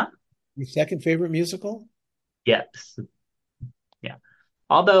 what's that? Your second favorite musical? Yes, yeah.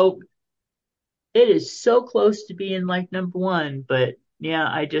 Although it is so close to being like number one, but yeah,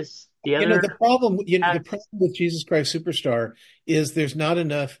 I just the You know, other the problem, the acts. problem with Jesus Christ Superstar is there's not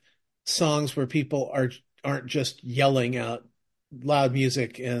enough songs where people aren't just yelling out loud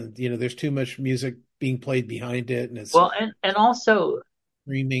music, and there's too much music being played behind it, and it's Well, and also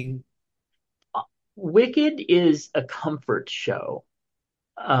screaming. Wicked is a comfort show.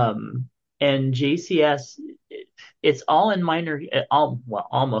 Um, and JCS, it's all in minor, well,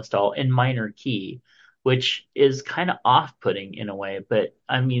 almost all in minor key, which is kind of off-putting in a way. But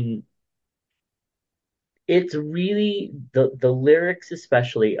I mean, it's really the lyrics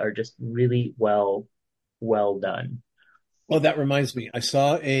especially are just really well done. Oh, that reminds me. I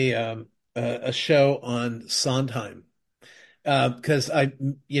saw a show on Sondheim because I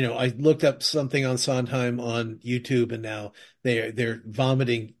looked up something on Sondheim on YouTube, and now they're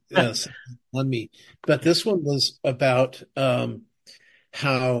vomiting on me. But this one was about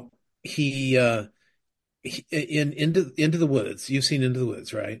how he in Into the Woods. You've seen Into the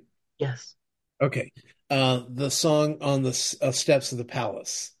Woods, right? Yes. Okay. The song on the steps of the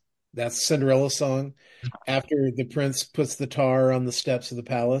palace. That's Cinderella's song. After the prince puts the tar on the steps of the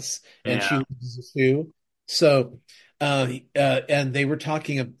palace and she Yeah. loses a shoe. So, and they were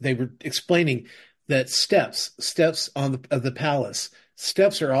explaining that steps on of the palace,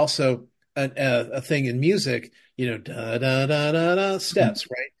 steps are also a thing in music, da da da da da, steps,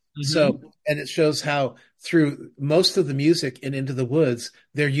 right? Hmm. So, and it shows how through most of the music in Into the Woods,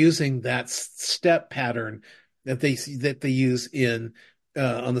 they're using that step pattern that they use in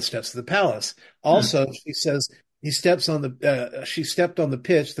on the steps of the palace. Also, she says she stepped on the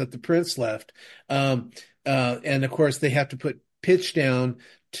pitch that the prince left, and of course they have to put pitch down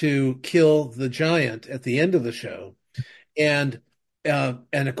to kill the giant at the end of the show, and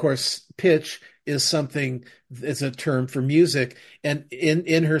of course pitch is a term for music. And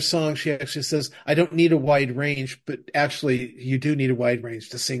in her song, she actually says, "I don't need a wide range, but actually, you do need a wide range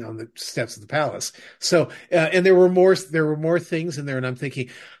to sing on the steps of the palace." So, and there were more things in there, and I'm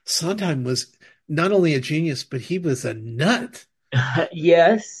thinking, Sondheim was not only a genius, but he was a nut.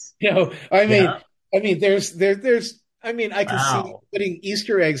 Yes. I mean, Yeah. I can see Wow. putting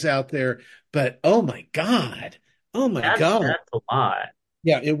Easter eggs out there, but oh my God, oh my God. That's a lot.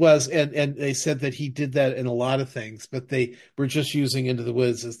 Yeah, it was, and they said that he did that in a lot of things, but they were just using Into the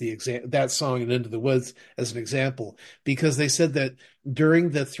Woods as the example, that song and Into the Woods as an example, because they said that during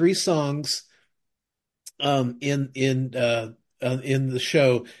the three songs in the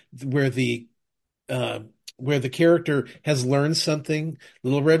show where the uh, where the character has learned something.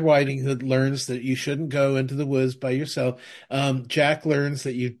 Little Red Riding Hood learns that you shouldn't go into the woods by yourself. Jack learns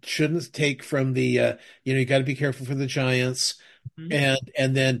that you shouldn't take from you got to be careful for the giants. Mhm.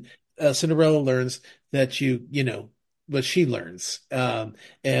 And then Cinderella learns that what she learns.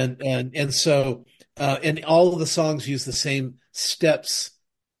 And so and all of the songs use the same steps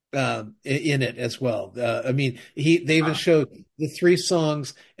in it as well. I mean, they even Huh. showed the three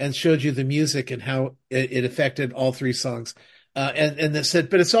songs and showed you the music and how it affected all three songs. And they said,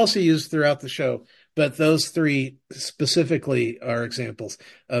 but it's also used throughout the show. But those three specifically are examples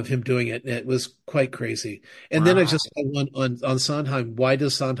of him doing it, and it was quite crazy. And then I Wow. just saw one on Sondheim. Why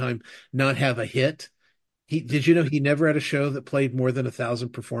does Sondheim not have a hit? Did you know he never had a show that played more than 1,000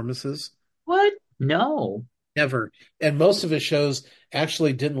 performances? What? No. Never. And most of his shows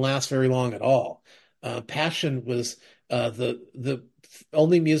actually didn't last very long at all. Passion was the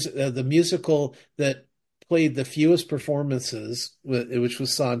only the musical that played the fewest performances, which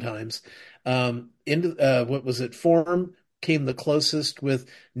was Sondheim's. What was it? Form came the closest with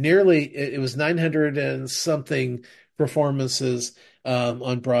nearly it was 900 and something performances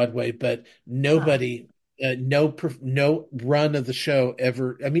on Broadway, but Huh. nobody, no run of the show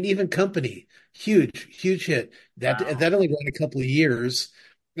ever. I mean, even Company. Huge hit. Wow. That only ran a couple of years,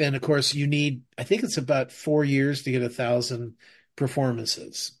 and of course, I think it's about 4 years to get 1,000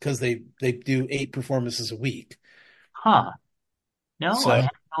 performances because they do 8 performances a week. Huh. No, I So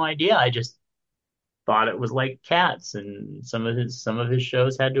had no idea. I just thought it was like Cats, and some of his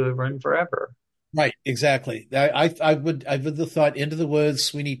shows had to have run forever. right, exactly. I would have thought Into the Woods,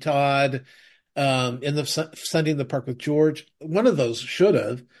 Sweeney Todd, in the Sunday in the Park with George. One of those should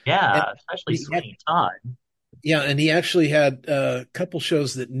have, and Yeah, especially he had, Sweeney Todd. yeah, and he actually had a couple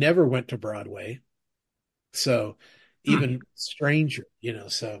shows that never went to Broadway. So Hmm. even stranger,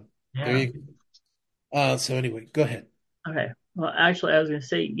 so there Yeah. you go. So anyway, go ahead. Okay. Well, actually, I was going to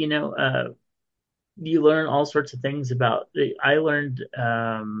say, you learn all sorts of things about. I learned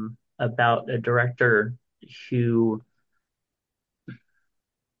about a director who.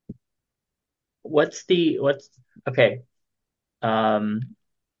 What's okay? Um,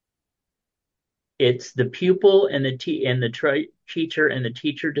 it's the pupil and the teacher, and the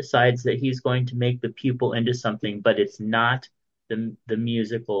teacher decides that he's going to make the pupil into something, but it's not the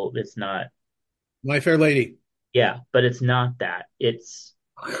musical. It's not. My Fair Lady. Yeah, but it's not that. It's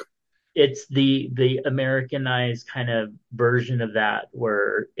the Americanized kind of version of that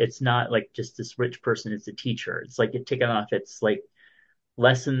where it's not like just this rich person, it's a teacher. It's like it taken off. It's like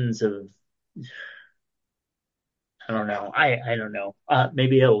lessons of I don't know. I don't know.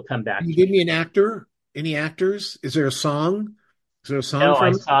 Maybe it'll come Can back you to give me. me an actor? Any actors? Is there a song? Is there a song No,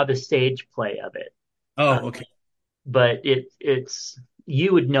 I from it? saw the stage play of it. Uh, Oh, okay. but it's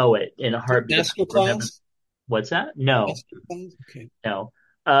you would know it in a heartbeat if you remember. Masterclass? What's that? No, Masterclass? Okay. no.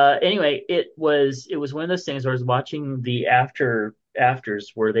 Anyway, it was one of those things where I was watching the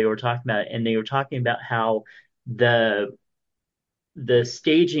afters where they were talking about it, and they were talking about how the the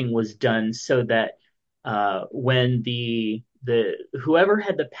staging was done so that when the whoever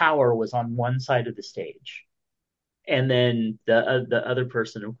had the power was on one side of the stage, and then the other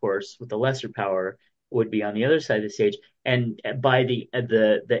person, of course, with the lesser power would be on the other side of the stage. And by the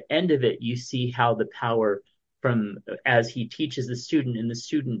end of it, you see how the power from as he teaches the student, and the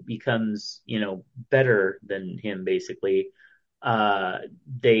student becomes better than him basically. Uh,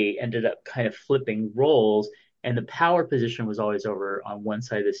 they ended up kind of flipping roles, and the power position was always over on one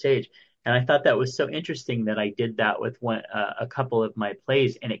side of the stage. And I thought that was so interesting that I did that with a couple of my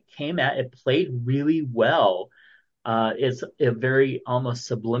plays, and it played really well. It's a very almost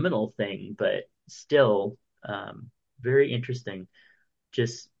subliminal thing, but still very interesting.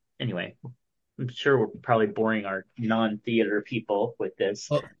 Just anyway, I'm sure we're probably boring our non-theater people with this.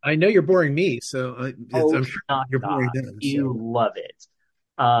 Well, I know you're boring me, so Oh, I'm sure knock you're it boring off. them. You So love it.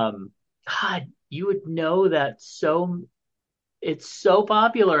 Um, God, you would know that it's so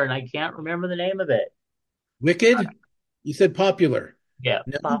popular, and I can't remember the name of it. Wicked? You said popular. Yeah,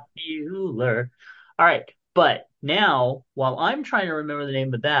 No? popular. All right, but now while I'm trying to remember the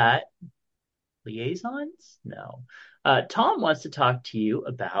name of that, liaisons? No. Tom wants to talk to you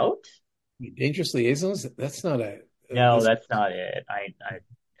about. Dangerous Liaisons? That's not No, that's that's not it.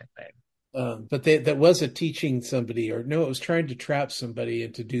 but that was a teaching somebody, or no, it was trying to trap somebody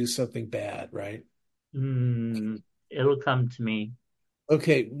and to do something bad, right? Hmm, it'll come to me.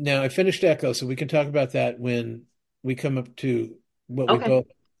 Okay, now I finished Echo, so we can talk about that when we come up to what we Okay, both.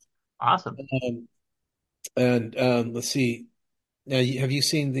 awesome. Um, and let's see. Now, have you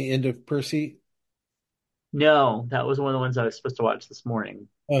seen the end of Percy? No, that was one of the ones I was supposed to watch this morning.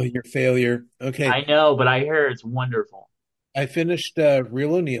 Oh, your failure. Okay, I know, but I hear it's wonderful. I finished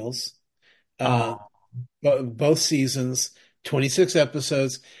Real O'Neals, uh, Oh, both seasons, 26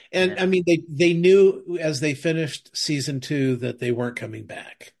 episodes, and yeah, I mean they knew as they finished season two that they weren't coming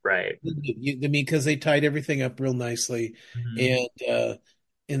back. right. I mean, because they tied everything up real nicely, Mhm.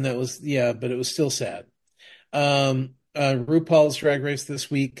 and that was yeah, but it was still sad. RuPaul's Drag Race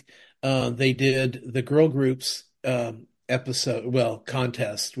this week, they did the girl groups episode, well,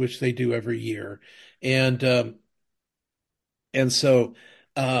 contest, which they do every year, and so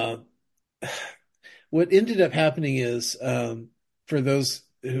uh, what ended up happening is for those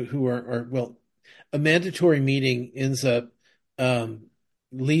who are well, a mandatory meeting ends up um,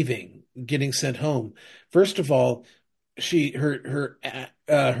 leaving, getting sent home. First of all, she her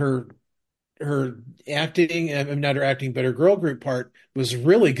acting, I mean, not her acting, but her girl group part was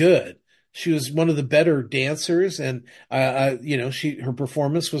really good. She was one of the better dancers, and her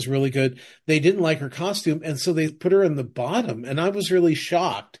performance was really good. They didn't like her costume, and so they put her in the bottom, and I was really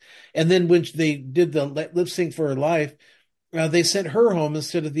shocked. And then when they did the lip sync for her life, they sent her home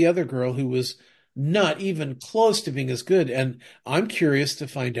instead of the other girl who was not even close to being as good. And I'm curious to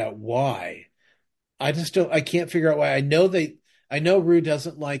find out why. I just don't. I can't figure out why. I know Rue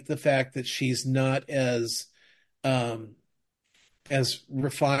doesn't like the fact that she's not um, as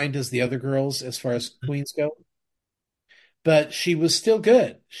refined as the other girls as far as queens go, but she was still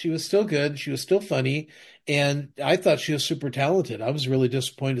good. She was still good. She was still funny, and I thought she was super talented. I was really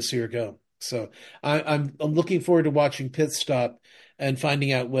disappointed to see her go. So I'm looking forward to watching Pit Stop and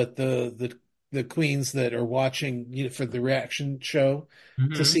finding out what the queens that are watching, for the reaction show,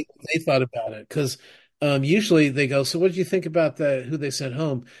 to Mhm. see what they thought about it. Because usually they go, "So what did you think about the who they sent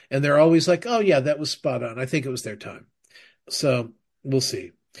home?" And they're always like, "Oh yeah, that was spot on. I think it was their time." So we'll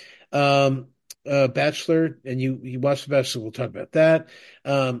see. Um, Bachelor, and you watched The Bachelor. We'll talk about that.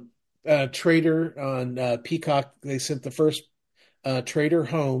 Trader on Peacock. They sent the first Trader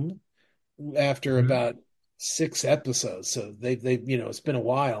home after Mhm. about six episodes. So they it's been a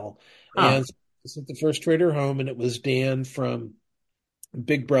while, Huh. and they sent the first Trader home, and it was Dan from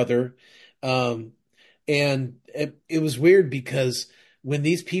Big Brother. Um, and it was weird because when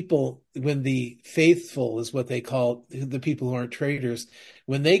the faithful is what they call the people who aren't traders,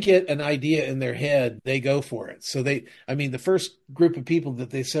 when they get an idea in their head, they go for it. So I mean, the first group of people that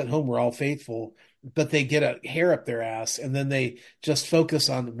they sent home were all faithful, but they get a hair up their ass and then they just focus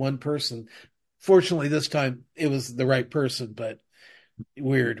on one person. Fortunately, this time it was the right person, but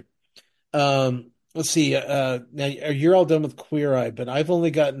weird. Let's see. Now you're all done with Queer Eye, but I've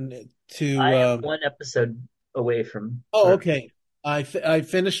only gotten I to. am one episode away from. Oh, okay. I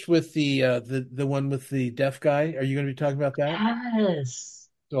finished with the one with the deaf guy. Are you going to be talking about that? Yes.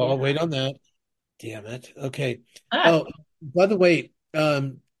 So I'll Yeah. wait on that. Damn it. Okay. Ah, Oh, by the way,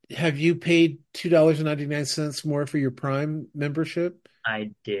 have you paid $2.99 more for your Prime membership?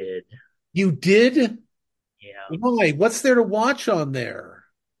 I did. You did? Yeah. Why? What's there to watch on there?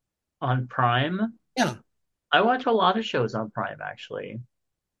 On Prime, Yeah. I watch a lot of shows on Prime actually,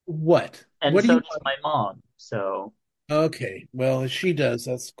 What? and What do so you? does my mom. So Okay. Well, if she does,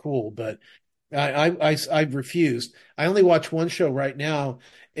 that's cool, but I refused. I only watch one show right now,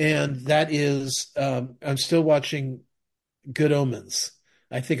 and that is I'm still watching Good Omens.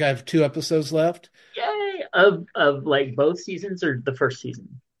 I think I have two episodes left. yay! Of like both seasons or the first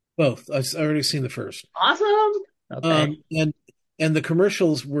season. Both. I've already seen the first. Awesome. Okay. Um, and and the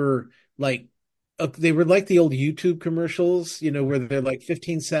commercials were like they were like the old YouTube commercials, where they're like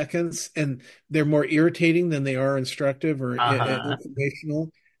 15 seconds and they're more irritating than they are instructive or Uh-huh.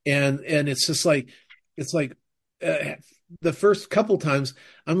 informational. And it's just like it's like uh, the first couple times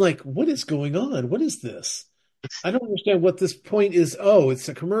I'm like, what is going on? What is this? I don't understand what this point is. Oh, it's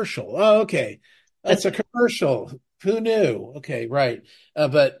a commercial. Oh, okay. That's a commercial. Who knew? Okay, right.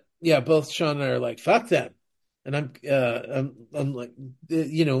 But yeah, both Sean and I are like, fuck them. And I'm like,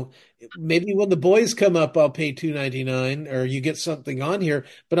 maybe when the boys come up, I'll pay 2.99 or you get something on here,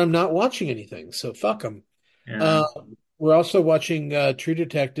 but I'm not watching anything. So fuck them. Yeah. Uh, we're also watching True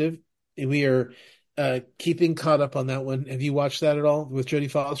Detective. We are keeping caught up on that one. Have you watched that at all with Jodie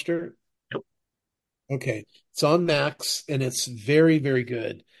Foster? Nope. Okay, it's on Max and it's very, very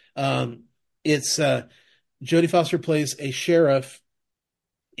good. It's Jodie Foster plays a sheriff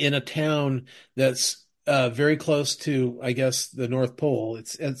in a town that's very close to, I guess, the North Pole.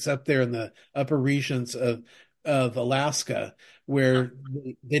 It's up there in the upper regions of Alaska, where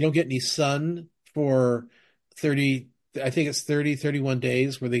they don't get any sun for 30, I think it's 30, 31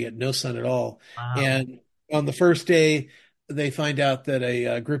 days where they get no sun at all. Wow. And on the first day, they find out that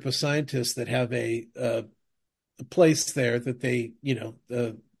a group of scientists that have a place there that they,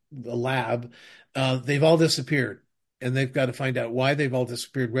 the lab, they've all disappeared. And they've got to find out why they've all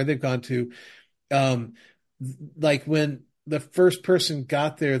disappeared, where they've gone to. Um, like when the first person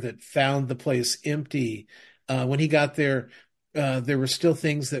got there that found the place empty, when he got there, there were still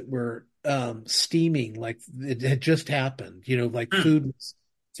things that were steaming, like it had just happened. Like Hmm.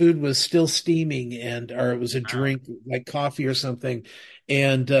 food was still steaming, or it was a Wow. drink like coffee or something,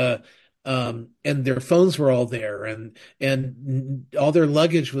 and their phones were all there, and all their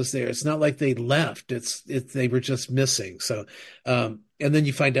luggage was there. It's not like they left. They were just missing. So and then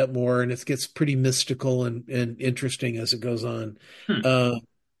you find out more, and it gets pretty mystical and interesting as it goes on. Hmm. Uh,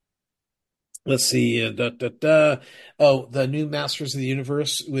 let's see. Oh, the new Masters of the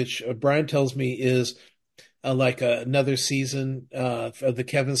Universe, which Brian tells me is like another season of the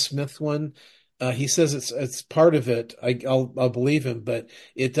Kevin Smith one. He says it's part of it. I'll believe him, but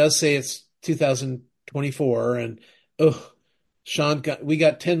it does say it's 2024, and oh, we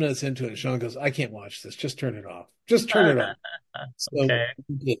got 10 minutes into it. And Sean goes, "I can't watch this. Just turn it off. Just turn it off." So, Okay.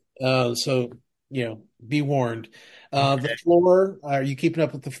 so be warned. The Okay. floor. Are you keeping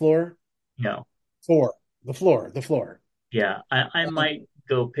up with the floor? No. Floor. The floor. The floor. Yeah. I Um, might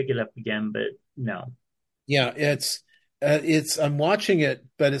go pick it up again, but no. Yeah, I'm watching it,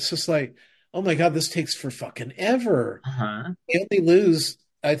 but it's just like, oh my God, this takes for fucking ever. Uh-huh.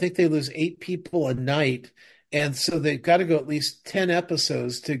 I think they lose 8 people a night, and so they've got to go at least 10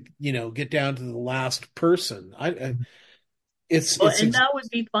 episodes to, get down to the last person. It's Well, it's and ex that would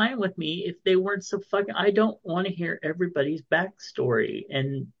be fine with me if they weren't so fucking. I don't want to hear everybody's backstory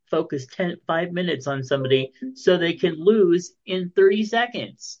and focus 5 minutes on somebody so they can lose in 30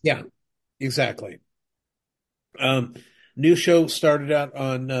 seconds. Yeah, exactly. Um, New show started out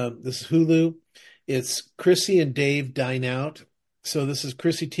on this is Hulu. It's Chrissy and Dave Dine Out. So this is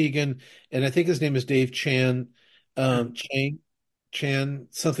Chrissy Teigen, and I think his name is Dave Hmm. Chang,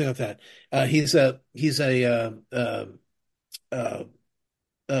 something like that. He's a uh,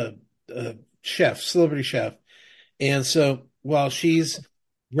 uh, chef, celebrity chef, and so while she's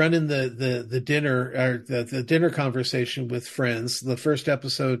running the dinner or the dinner conversation with friends, the first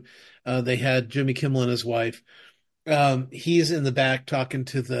episode they had Jimmy Kimmel and his wife. He's in the back talking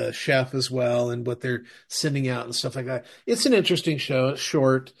to the chef as well and what they're sending out and stuff like that. It's an interesting show. It's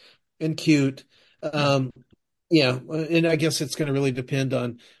short and cute. Hmm. Um, yeah, and I guess it's going to really depend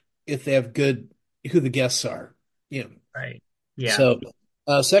on if they have who the guests are. Yeah. Right. Yeah. So,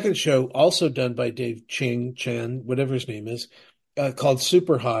 second show also done by Dave Chan, whatever his name is, called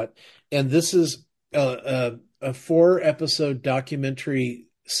Super Hot, and this is a 4 episode documentary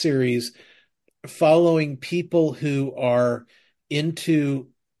series following people who are into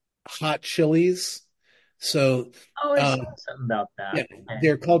hot chilies. So, Oh, I uh, saw something about that. yeah, Okay.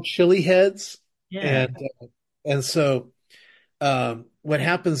 they're called chili heads, Yeah. and so what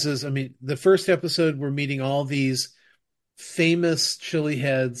happens is, I mean, the first episode we're meeting all these famous chili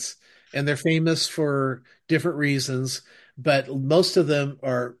heads, and they're famous for different reasons, but most of them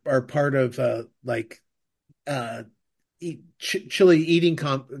are part of like uh, chili eating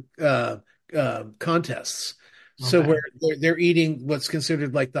contests. So Okay. where they're eating what's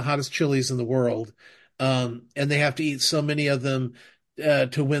considered like the hottest chilies in the world, and they have to eat so many of them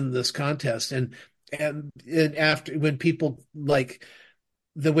to win this contest. And after when people like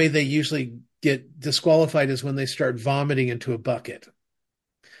the way they usually get disqualified is when they start vomiting into a bucket.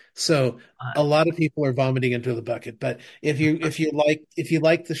 So Uh, a lot of people are vomiting into the bucket. But if you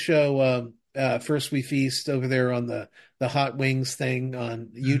like the show First We Feast over there on the hot wings thing on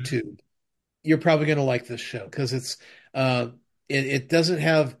mhm. YouTube, you're probably going to like this show because uh, it doesn't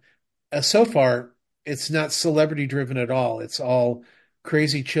have so far it's not celebrity driven at all. It's all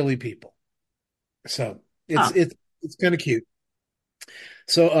crazy chili people. So it's Huh. it's it's kind of cute.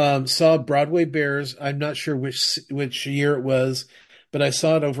 So saw Broadway Bears. I'm not sure which year it was, but I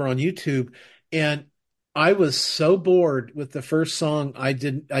saw it over on YouTube, and I was so bored with the first song. I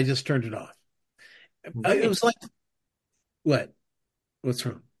just turned it off. It Really? was like, what? What's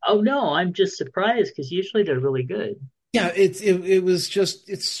wrong? Oh no, I'm just surprised because usually they're really good. Yeah, it was just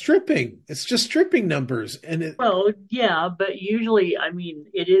it's stripping. It's just stripping numbers, and Well, yeah, but usually, I mean,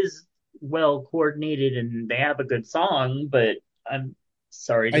 it is well coordinated and they have a good song, but I'm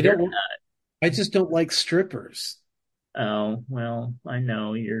sorry to I hear don't. I just don't like strippers. that. Oh, well, I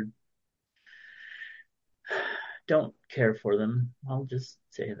know you're don't care for them. I'll just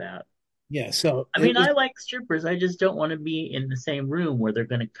say that. Yeah, so I it mean, was. I like strippers. I just don't want to be in the same room where they're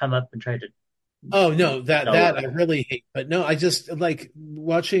going to come up and try to Oh no, that know. I really hate. But no, I just like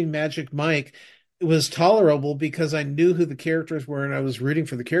watching Magic Mike. It was tolerable because I knew who the characters were and I was rooting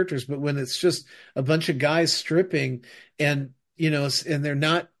for the characters. But when it's just a bunch of guys stripping and and they're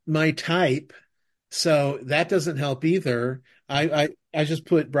not my type, so that doesn't help either. I just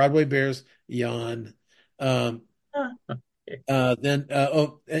put Broadway Bears yawn. Um, then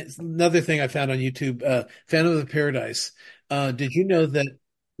it's another thing I found on YouTube, Phantom of the Paradise. Did you know that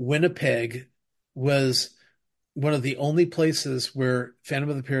Winnipeg was one of the only places where Phantom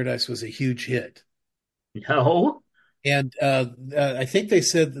of the Paradise was a huge hit? No. And I think they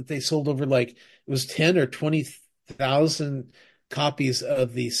said that they sold over like it was 10 or 20,000 copies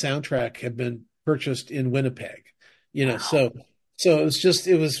of the soundtrack have been purchased in Winnipeg. Wow. So it was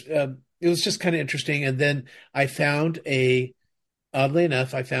just kind of interesting. And then I found a oddly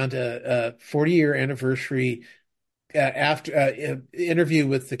enough, I found a 40-year anniversary after interview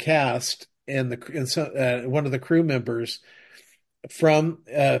with the cast and one of the crew members from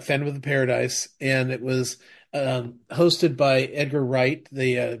Phantom of the Paradise, and it was hosted by Edgar Wright,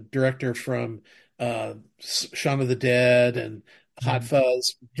 the director from Shaun of the Dead and Hot Mm.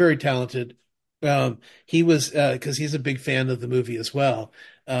 Fuzz. Very talented. He was because he's a big fan of the movie as well,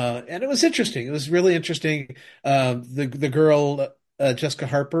 and it was interesting. It was really interesting. The girl Jessica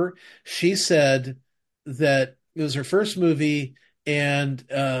Harper, she said that it was her first movie and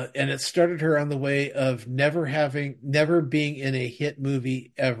it started her on the way of never being in a hit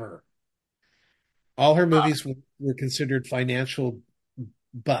movie ever. All her Huh. movies were considered financial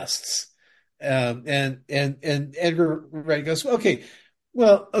busts. And Edgar Wright goes, okay,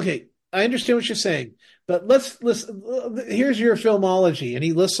 well, okay, I understand what you're saying, but let's here's your filmology, and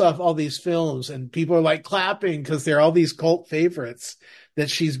he lists off all these films, and people are like clapping because they're all these cult favorites that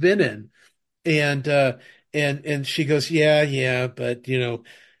she's been in, and and she goes, yeah, but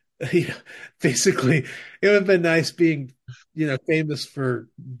basically, it would have been nice being, famous for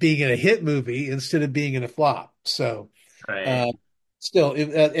being in a hit movie instead of being in a flop. So, Right. uh, still,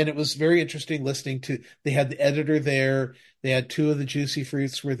 and it was very interesting listening to. They had the editor there. They had two of the Juicy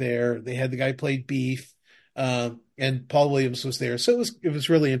Fruits were there. They had the guy who played Beef, and Paul Williams was there. So it was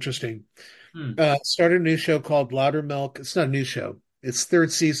really interesting. Hmm. Started a new show called Louder Milk. It's not a new show. Its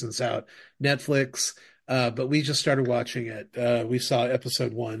third season's out, Netflix. But we just started watching it. We saw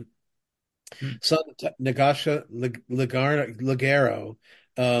episode one. Hmm. Saw Nagasha Leggero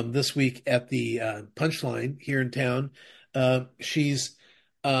this week at the Punchline here in town. She's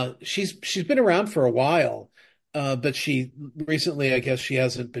been around for a while, but she recently, I guess, she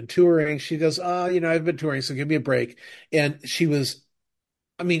hasn't been touring. She goes, I've been touring, so give me a break. And she was,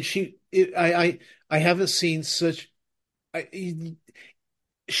 I mean, I haven't seen such. I,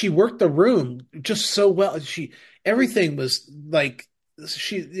 she worked the room just so well. Everything was like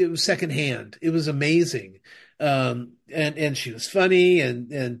it was secondhand. It was amazing. And she was funny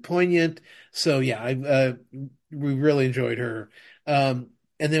and poignant. So yeah, we really enjoyed her. And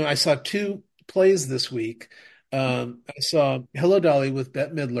then I saw two plays this week. I saw Hello Dolly with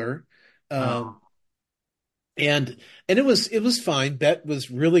Bette Midler. Um, Oh, and it was fine. Bette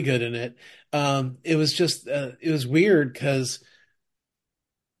was really good in it. It was just it was weird because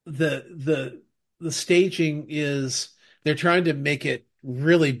the staging is they're trying to make it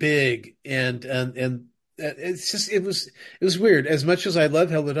really big and it's just it was weird. As much as I love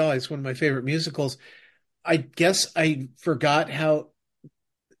Hello Dolly, it's one of my favorite musicals. I guess I forgot how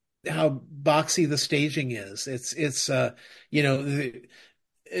boxy the staging is. It's you know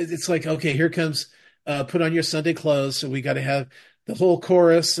it's like, okay, here comes put on your Sunday clothes, so we got to have the whole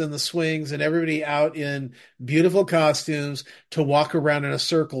chorus and the swings and everybody out in beautiful costumes to walk around in a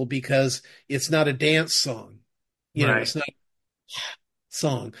circle because it's not a dance song. right. It's not a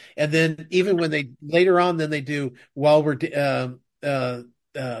song. And then even when they later on, then they do while we're um,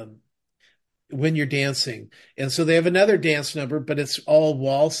 when you're dancing. And so they have another dance number, but it's all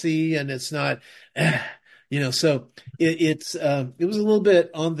waltzy and it's not, so it was a little bit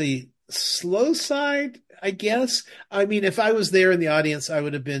on the slow side, I guess. I mean, if I was there in the audience, I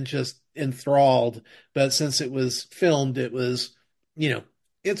would have been just enthralled. But since it was filmed, it was, you know,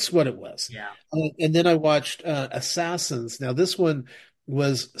 it's what it was. Yeah. And then I watched Assassins. Now, this one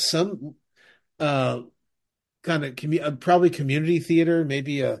was some uh, kind of probably community theater,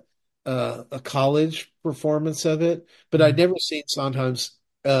 maybe a college performance of it, but I'd Mm. never seen Sondheim's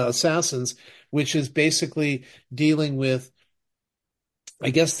Assassins, which is basically dealing with I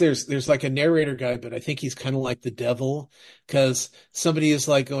guess there's like a narrator guy, but I think he's kind of like the devil because somebody is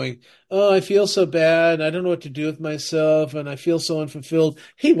like going, "Oh, I feel so bad. I don't know what to do with myself, and I feel so unfulfilled.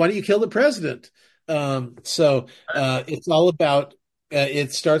 Hey, why don't you kill the president?" It's all about.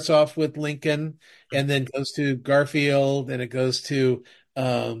 It starts off with Lincoln, and then goes to Garfield, and it goes to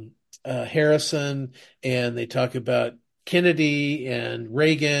Harrison, and they talk about Kennedy and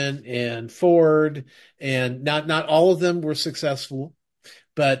Reagan and Ford, and not all of them were successful,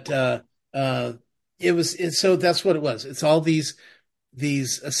 but uh, so that's what it was. It's all these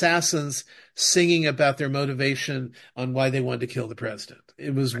assassins singing about their motivation on why they wanted to kill the president.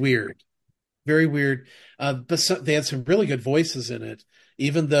 It was weird, very weird. They had some really good voices in it.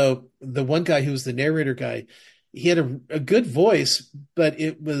 Even though the one guy who was the narrator guy, he had a good voice, but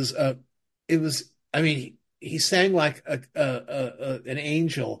it was. I mean, he sang like an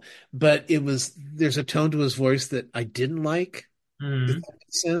angel, but there's a tone to his voice that I didn't like, if Hmm. that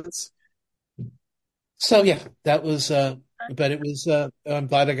makes sense. So yeah, that was but it was I'm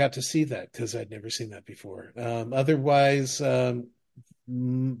glad I got to see that because I'd never seen that before. Otherwise, the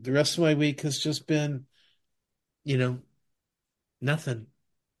rest of my week has just been, you know, nothing,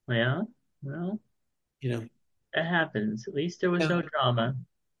 Yeah. Well, you know. it happens. At least there was Yeah, no drama.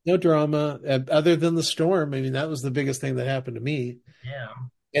 no drama other than the storm. I mean, that was the biggest thing that happened to me. Yeah.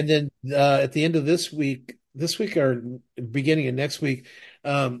 And then at the end of this week or beginning of next week,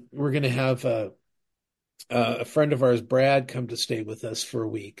 we're going to have a friend of ours, Brad, come to stay with us for a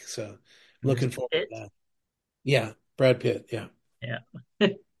week. So looking Mr. forward to Pitt. that. Yeah, Brad Pitt. Yeah. Yeah.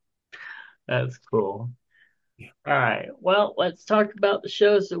 That's cool. Yeah. All right. Well, let's talk about the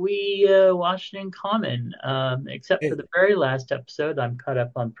shows that we watched in common. Except for Hey, the very last episode, I'm caught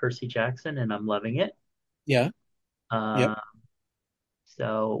up on Percy Jackson and I'm loving it. yeah. Yep. Uh,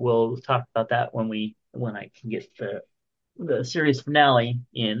 so we'll talk about that when I can get the series finale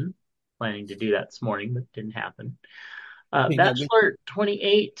in. Planning to do that this morning, but didn't happen. Hang on. Bachelor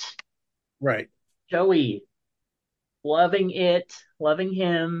 28, Right. Joey, loving it, loving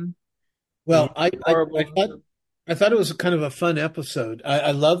him. He's Well, adorable. I thought it was kind of a fun episode.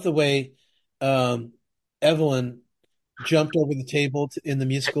 I love the way um, Evelyn jumped over the table in the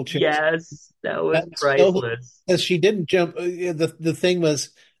musical chairs. Yes, that was That's so priceless. because she didn't jump. The thing was,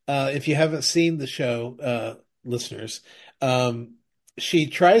 if you haven't seen the show, listeners, um, she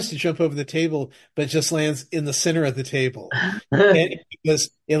tries to jump over the table, but just lands in the center of the table. And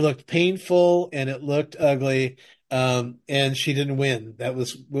it looked painful and it looked ugly, and she didn't win. That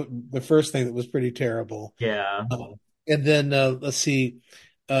was the first thing that was pretty terrible. Yeah, And then let's see,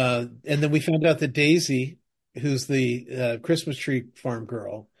 and then we found out that Daisy, who's the Christmas tree farm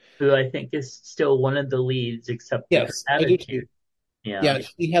girl. who I think is still one of the leads, except with her Yes, I do too. attitude. Yeah, Yeah,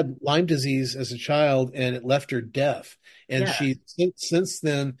 she had Lyme disease as a child and it left her deaf. And yeah, she since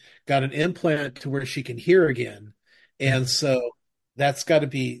then got an implant to where she can hear again. And so that's got to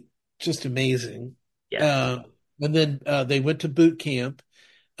be just amazing. yes, Uh, and then they went to boot camp,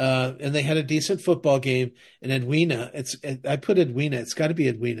 and they had a decent football game. And Edwina, I put Edwina. It's got to be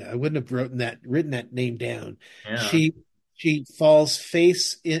Edwina. I wouldn't have written that name down. yeah. She she falls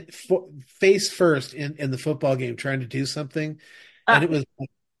face first in the football game trying to do something, and Ah,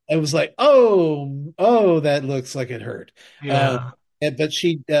 it was like, oh, that looks like it hurt. yeah, But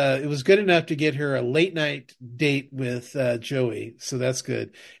it was good enough to get her a late night date with Joey, so that's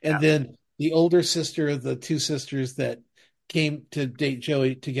good. And yeah. then the older sister of the two sisters that came to date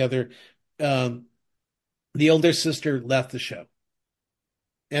Joey together, um, the older sister left the show,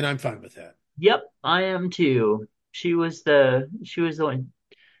 and I'm fine with that. Yep, I am too. She was the one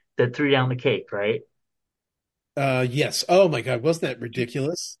that threw down the cake, right? Yes. Oh my God, wasn't that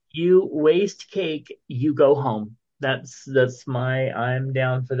ridiculous? You waste cake, you go home. That's my I'm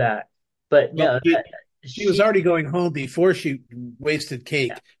down for that. But Well, no, she was she already going home before she wasted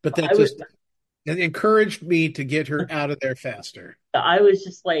cake, but that I was just it encouraged me to get her out of there faster. I was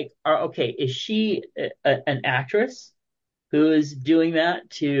just like, okay, is she an actress who is doing that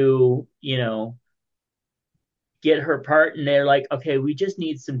to, get her part? And they're like, okay, we just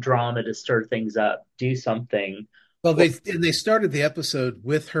need some drama to stir things up, do something. Well, Or, they started the episode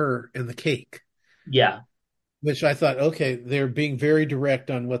with her and the cake, yeah, which I thought, okay, they're being very direct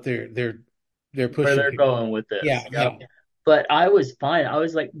on what they're where pushing they're here. going with Yeah, this. Yep. yeah. But I was fine. I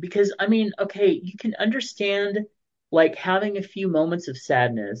was like, because I mean, okay, you can understand like having a few moments of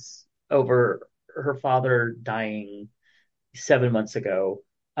sadness over her father dying 7 months ago.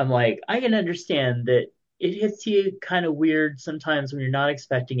 I'm like, I can understand that it hits you kind of weird sometimes when you're not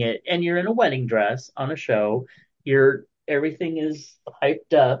expecting it, and you're in a wedding dress on a show. You're everything is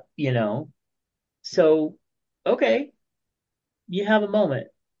hyped up. So okay, you have a moment.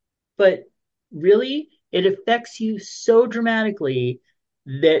 But really, it affects you so dramatically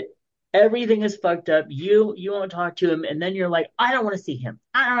that everything is fucked up. You won't talk to him, and then you're like, I don't want to see him.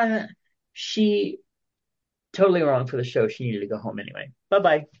 I don't. She totally wrong for the show. She needed to go home anyway. Bye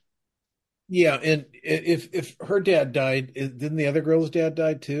bye. Yeah, and if her dad died, didn't the other girl's dad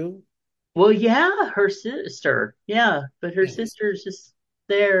die too? Well, yeah, her sister. Yeah, but her Yes. sister's just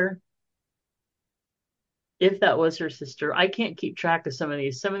there. If that was her sister, I can't keep track of some of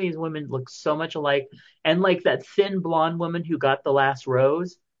these. Some of these women look so much alike. And like that thin blonde woman who got the last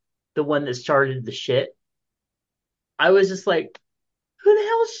rose, the one that started the shit, I was just like, who the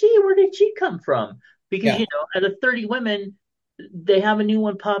hell is she? Where did she come from? Because, Yeah. out of 30 women, they have a new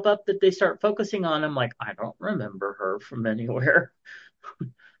one pop up that they start focusing on. I'm like, I don't remember her from anywhere.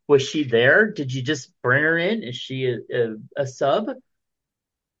 Was she there? Did you just bring her in? Is she a sub?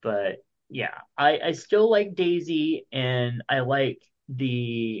 But yeah, I still like Daisy, and I like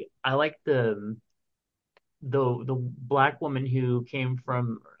the black woman who came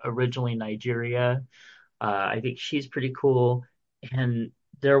from originally Nigeria. I think she's pretty cool. And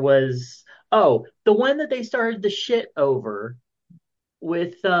there was the one that they started the shit over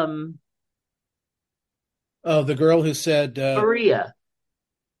with Oh, the girl who said, Maria.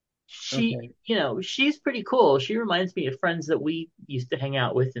 She, okay. she's pretty cool. She reminds me of friends that we used to hang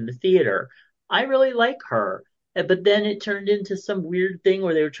out with in the theater. I really like her. But then it turned into some weird thing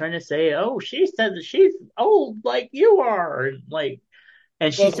where they were trying to say, "Oh, she said that she's old like you are,"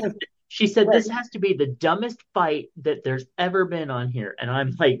 and Well, of course, she said right. this has to be the dumbest fight that there's ever been on here. And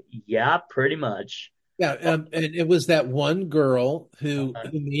I'm like, yeah, pretty much. Yeah, and it was that one girl who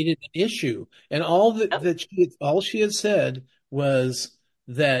made it an issue, and Yep, all she had said was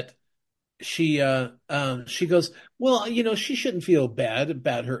that she goes, well, she shouldn't feel bad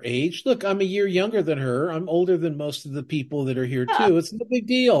about her age. Look, I'm a year younger than her. I'm older than most of the people that are here yeah, too. It's no big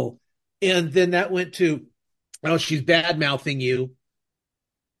deal. And then that went to, oh, she's bad mouthing you,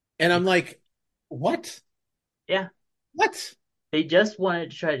 and I'm like, what? yeah. What? They just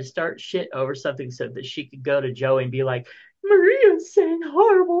wanted to try to start shit over something so that she could go to Joey and be like, Maria's saying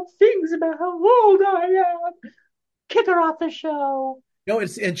horrible things about how old I am. Kick her off the show. No,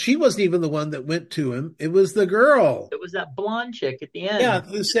 and she wasn't even the one that went to him. It was the girl. It was that blonde chick at the Yeah, end.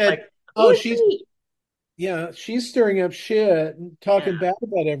 who Like, said, who "Oh, is she? she's stirring up shit and Yeah. talking bad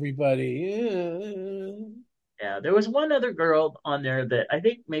about everybody." Yeah. Yeah. There was one other girl on there that I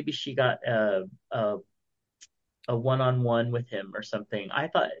think maybe she got a one-on-one with him or something. I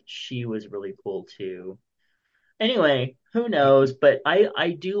thought she was really cool too. Anyway, who knows? But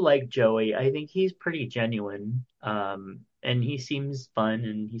I do like Joey. I think he's pretty genuine. And he seems fun,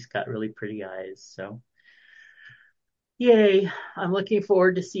 and he's got really pretty eyes. So yay! I'm looking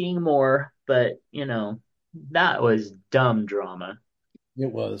forward to seeing more. But that was dumb drama.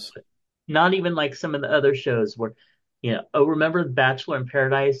 It was. Not even like some of the other shows where, oh, remember Bachelor in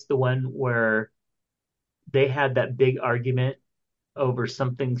Paradise, the one where they had that big argument over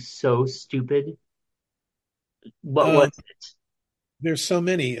something so stupid. What was Um, it? there's so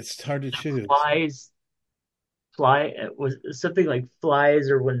many, it's hard to choose. Flies, fly it was something like flies,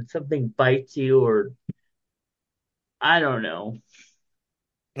 or when something bites you, or I don't know.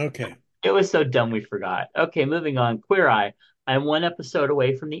 Okay. It was so dumb we forgot. Okay, moving on. Queer Eye. I'm one episode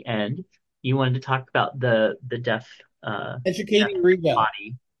away from the end. You wanted to talk about the deaf Educating Rita.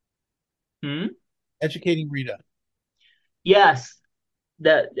 body. Hmm? Educating Rita. Yes.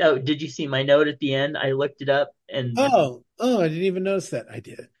 Did you see my note at the end? I looked it up and Oh, I didn't even notice that. I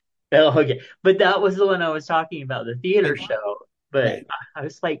did. oh, okay. But that was the one I was talking about, the theater Right. show. But Right. I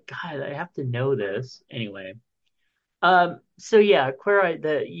was like, God, I have to know this anyway. So yeah, Queer Eye,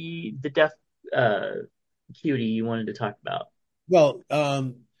 the deaf uh cutie you wanted to talk about. Well,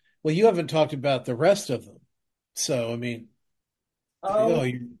 you haven't talked about the rest of them. So, I mean, Oh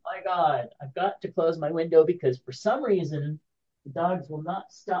you my God, I've got to close my window because for some reason the dogs will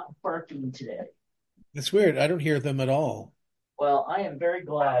not stop barking today. it's weird. I don't hear them at all. Well, I am very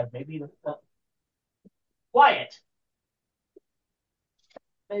glad. Quiet.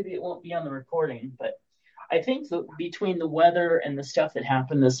 Maybe it won't be on the recording, but I think that between the weather and the stuff that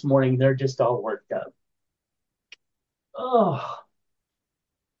happened this morning, they're just all worked up. Oh,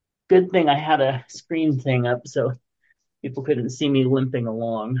 good thing I had a screen thing up so people couldn't see me limping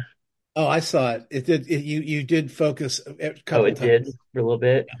along. Oh, I saw it. You did focus a Oh, couple it times. did for a little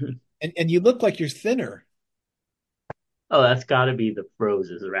bit. And you look like you're thinner. Oh, that's got to be the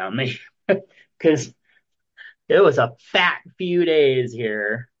roses around me because it was a fat few days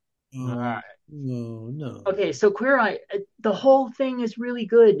here. All Oh, right. no, no. Okay, so Queer Eye, the whole thing is really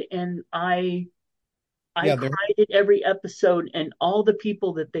good, and I I Yeah, they're cried at every episode, and all the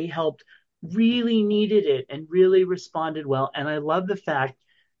people that they helped really needed it and really responded well. And I love the fact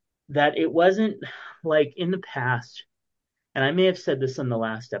that it wasn't like in the past, and I may have said this in the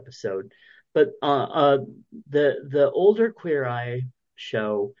last episode, but the older Queer Eye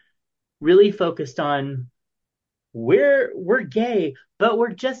show really focused on we're gay, but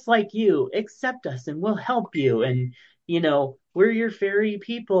we're just like you. Accept us, and we'll help you, and we're your fairy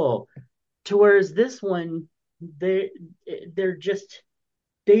people. To whereas this one, they they're just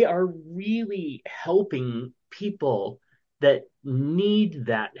they are really helping people that need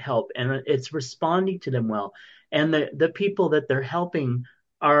that help, and it's responding to them well. And the people that they're helping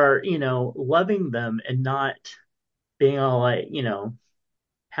are, loving them and not being all like,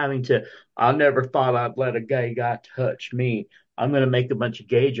 having to, I never thought I'd let a gay guy touch me. I'm going to make a bunch of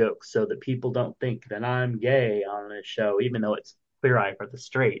gay jokes so that people don't think that I'm gay on this show, even though it's Queer Eye for the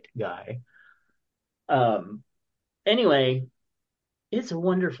straight guy. Um, anyway, it's a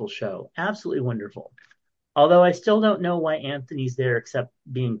wonderful show. Absolutely wonderful. Although I still don't know why Anthony's there except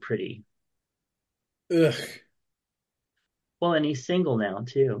being pretty. ugh. Well, and he's single now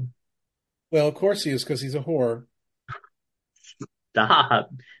too. Well, of course he is because he's a whore.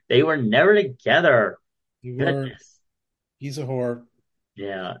 Stop. They were never together. You were. Goodness. He's a whore.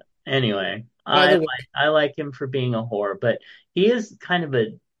 Yeah. Anyway, By I the like way, I like him for being a whore, but he is kind of a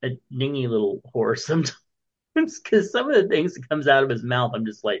dingy little whore sometimes because some of the things that comes out of his mouth, I'm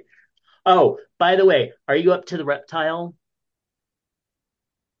just like, oh, by the way, are you up to the reptile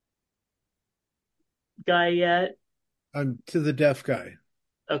guy yet? I'm to the deaf guy.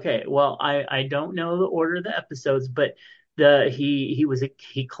 Okay, well, I don't know the order of the episodes, but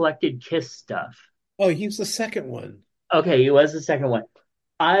he collected Kiss stuff. Oh, he's the second one. Okay, he was the second one.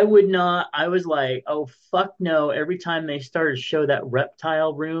 I would not. I was like, oh fuck no. Every time they started to show that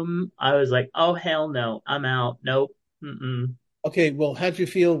reptile room, I was like, oh hell no, I'm out. Nope. Mm-mm. Okay, well, how'd you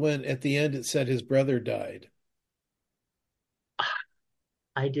feel when at the end it said his brother died?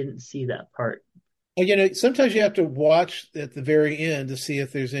 I didn't see that part. Oh, sometimes you have to watch at the very end to see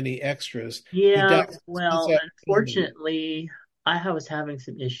if there's any extras. He Yeah, dies well, at the end of it, unfortunately, I was having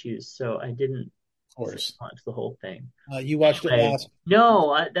some issues, so I didn't of sit course. and watch the whole thing. You watched it Anyway, last.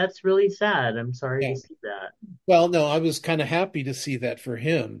 no, that's really sad. I'm sorry to Yeah. see that. Well, no, I was kind of happy to see that for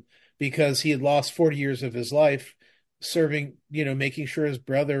him because he had lost 40 years of his life serving, making sure his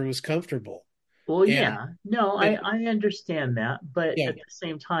brother was comfortable. Well, And, yeah, no, and I understand that, but yeah, at the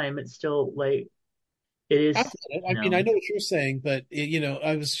same time, it's still like it I is, get it. I mean, I know what you're saying, but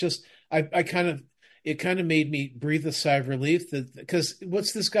I was just, I kind of, it kind of made me breathe a sigh of relief that because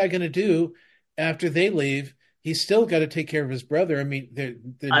what's this guy going to do after they leave? He's still got to take care of his brother. I mean, they're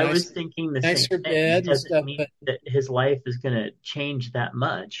I nice, was thinking the same nicer thing. It bed and doesn't stuff, mean but that his life is going to change that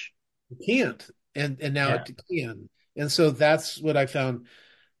much. it can't. And now Yeah, it can. And so that's what I found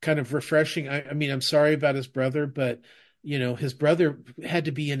kind of refreshing. I mean, I'm sorry about his brother, but his brother had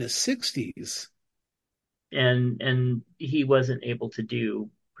to be in his 60s, and he wasn't able to do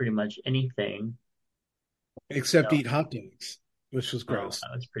pretty much anything. except So, eat hot dogs, which was oh, gross.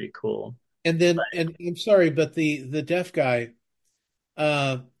 that was pretty cool. And But then, and I'm sorry, but the deaf guy,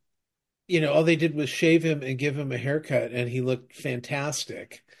 uh, all they did was shave him and give him a haircut, and he looked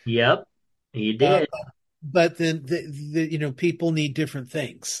fantastic. yep, he Uh, did but then people need different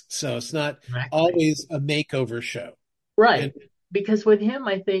things, so it's not correctly. always a makeover show. And Right. Because with him,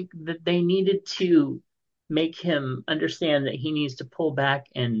 I think that they needed to make him understand that he needs to pull back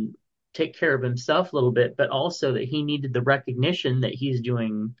and take care of himself a little bit, but also that he needed the recognition that he's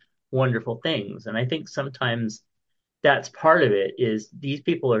doing wonderful things. And I think sometimes that's part of it is these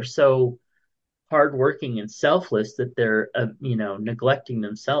people are so hardworking and selfless that they're, neglecting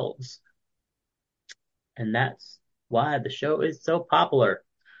themselves. And that's why the show is so popular.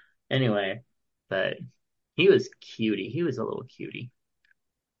 Anyway, but he was cutie. He was a little cutie.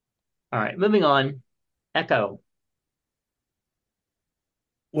 All right, moving on. Echo.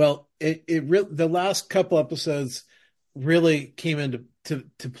 well, the last couple episodes really came into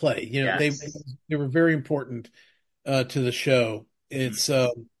to play. Yes. They were very important to the show. Mhm. It's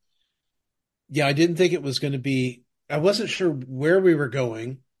yeah, I didn't think it was going to be. I wasn't sure where we were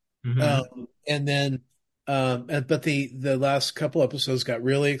going, Mhm. and then but the last couple episodes got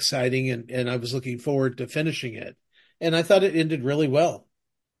really exciting, and I was looking forward to finishing it, and I thought it ended really well.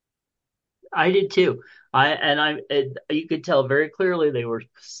 I did too. You could tell very clearly they were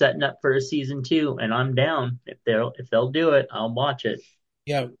setting up for a season two, and I'm down if they'll do it. I'll watch it.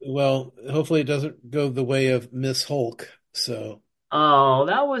 Yeah, well, hopefully it doesn't go the way of Miss Hulk. So Oh,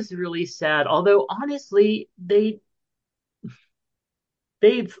 that was really sad. Although honestly,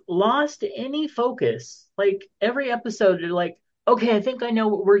 they've lost any focus. Like every episode, they're like, okay, I think I know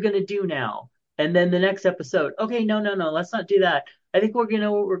what we're gonna do now. And then the next episode, okay, no, no, no, let's not do that. I think we're gonna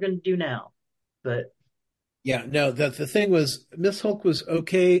know what we're gonna do now. But Yeah, no, the thing was Miss Hulk was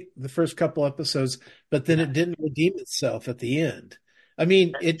okay the first couple episodes, but then yeah, it didn't redeem itself at the end. I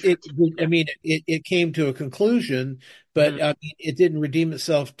mean, that's true too. I Yeah. mean, it came to a conclusion, but Mhm. I mean, it didn't redeem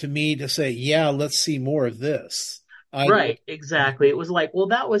itself to me to say, yeah, let's see more of this. I, Right, exactly. It was like, well,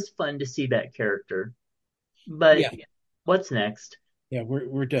 that was fun to see that character, but yeah, what's next? yeah,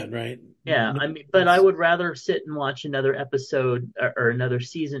 we're done, right? Yeah, No, I mean, but I would rather sit and watch another episode or another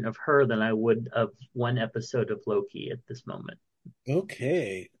season of her than I would of one episode of Loki at this moment.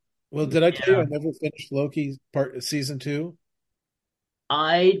 okay. Well, did I tell you Yeah, I never finished Loki part season two?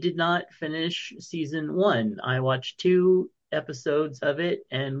 I did not finish season one. I watched two episodes of it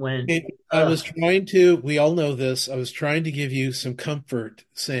and went, I ugh. was trying to, we all know this. I was trying to give you some comfort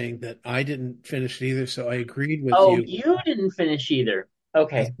saying that I didn't finish it either. So I agreed with Oh, you. you didn't finish either.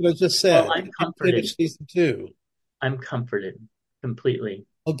 That's Okay. what I just Well, said. I'm I didn't comforted. finish season two. I'm comforted completely.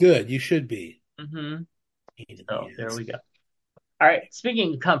 Oh, good. You should be. Hmm. Pain in the So there ass. we go. All right.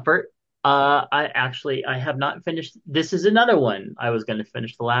 Speaking of comfort, I have not finished. This is another one. I was going to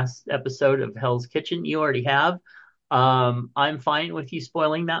finish the last episode of Hell's Kitchen. You already have. I'm fine with you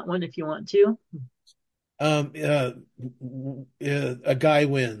spoiling that one if you want to. Um, uh, a guy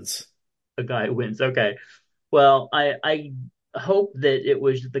wins. A guy wins. Okay. Well, I hope that it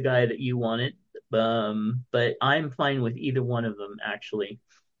was the guy that you wanted. But I'm fine with either one of them actually.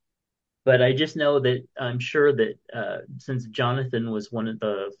 But I just know that I'm sure that since Jonathan was one of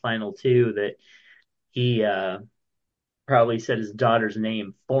the final two, that he probably said his daughter's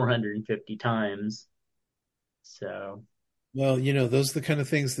name 450 times. So Well, those are the kind of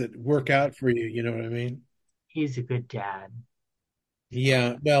things that work out for you. You know what I mean? he's a good dad. So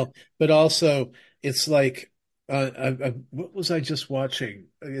Yeah, well, but also it's like what was I just watching?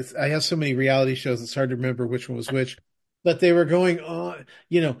 I have so many reality shows; it's hard to remember which one was which. But they were going on.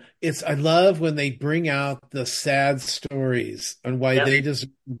 It's I love when they bring out the sad stories on why yep, they deserve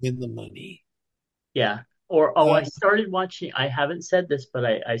to win the money. yeah. Or oh, Uh, I started watching. I haven't said this, but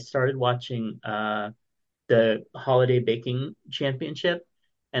I started watching the Holiday Baking Championship,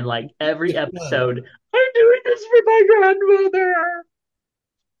 and like every it's fun episode, I'm doing this for my grandmother.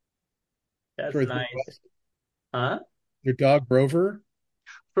 That's for nice, huh? your dog Rover.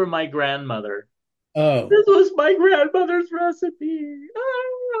 For my grandmother. Oh, This was my grandmother's recipe.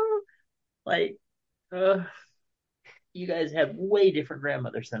 Ah! Like, uh, you guys have way different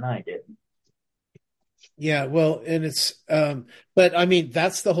grandmothers than I did. yeah. Well, and but I mean,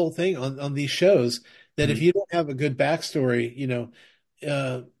 that's the whole thing on these shows that if Hmm. you don't have a good backstory,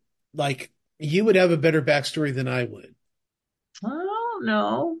 uh, like you would have a better backstory than I would. Oh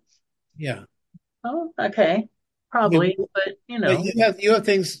no. Yeah. Oh, okay. I mean, Probably, but but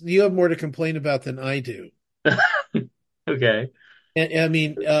you have more to complain about than I do. okay. And I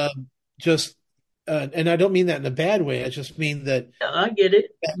mean, just and I don't mean that in a bad way. I just mean that Yeah, I get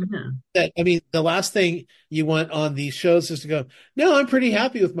it. Yeah. I mean the last thing you want on these shows is to go, no, I'm pretty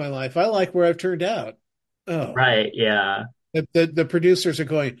happy with my life. I like where I've turned out. Oh, Right. Yeah. the producers are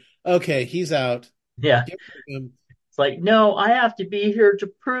going, okay, he's out. Yeah. Get rid of him. It's like, no, I have to be here to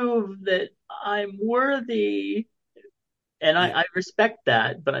prove that I'm worthy. And Yeah, I respect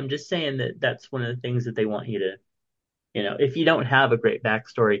that, but I'm just saying that that's one of the things that they want you to, if you don't have a great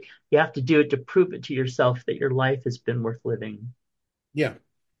backstory, you have to do it to prove it to yourself that your life has been worth living. yeah.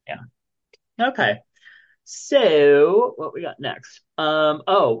 Yeah. Okay. So what we got next?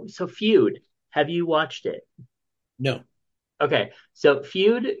 So Feud. Have you watched it? No. Okay. So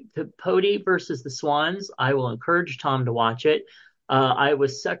Feud, Capote versus the Swans. I will encourage Tom to watch it. I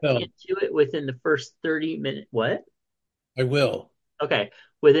was sucked No, into it within the first 30 minutes. What? I will. Okay,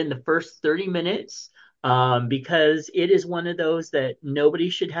 within the first 30 minutes, because it is one of those that nobody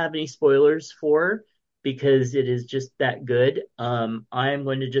should have any spoilers for because it is just that good. I am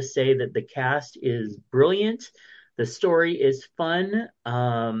going to just say that the cast is brilliant. The story is fun.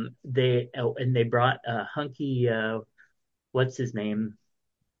 And they brought Hunky, what's his name,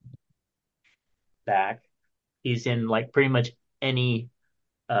 back. He's in like pretty much any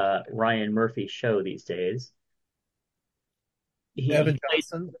Ryan Murphy show these days. He Evan played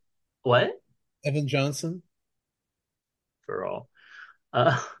Johnson. what? Evan Johnson. Girl.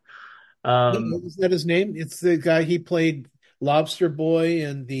 Uh, No, um, is that his name? It's the guy he played Lobster Boy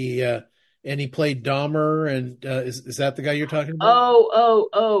and he played Dahmer and is that the guy you're talking about?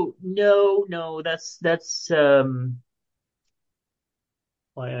 no, no, that's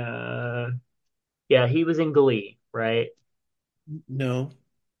uh yeah, he was in Glee, right? No.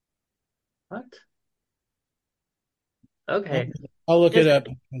 What? I'll, Okay. I'll look it Just up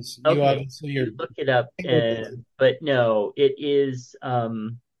because you okay. obviously are. You look it up, but no, it is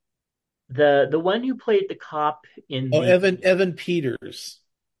the one who played the cop in Oh, the. Evan Peters.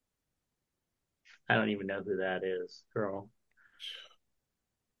 I don't even know who that is, girl.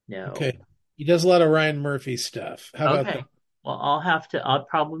 No. Okay. He does a lot of Ryan Murphy stuff. How about that? Okay. Well, I'll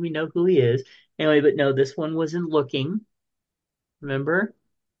probably know who he is. Anyway, but no, this one wasn't looking. Remember?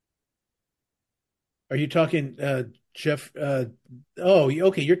 Are you talking Jeff? Oh,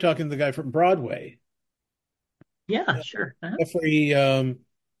 okay. You're talking the guy from Broadway. Yeah, sure. Uh-huh. Jeffrey.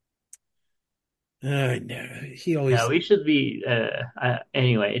 No, he No, always. we should be.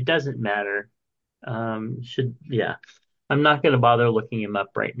 Anyway, it doesn't matter. Should yeah. I'm not going to bother looking him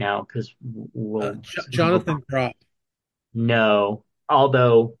up right now because we'll spend more. Jonathan Groff. No,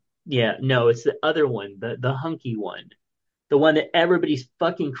 although yeah, no, it's the other one, the hunky one, the one that everybody's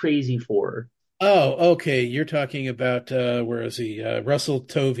fucking crazy for. Oh, okay. You're talking about where is he? Russell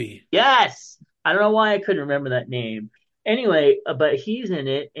Tovey. Yes, I don't know why I couldn't remember that name. Anyway, but he's in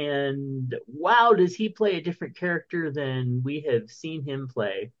it, and wow, does he play a different character than we have seen him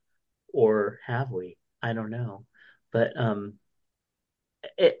play, or have we? I don't know, but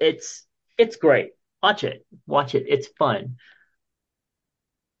it's great. Watch it. It's fun.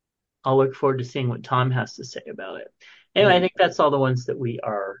 I'll look forward to seeing what Tom has to say about it. Anyway, I Yeah. think that's all the ones that we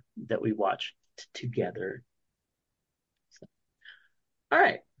watched together. So, all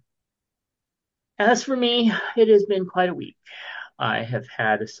right. As for me, it has been quite a week. I have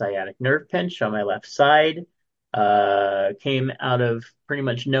had a sciatic nerve pinch on my left side. Came out of pretty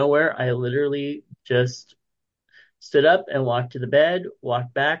much nowhere. I literally just stood up and walked to the bed,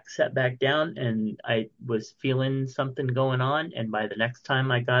 walked back, sat back down, and I was feeling something going on. And by the next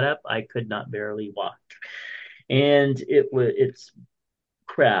time I got up, I could not barely walk. And it's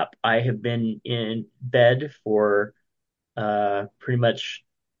crap. I have been in bed for pretty much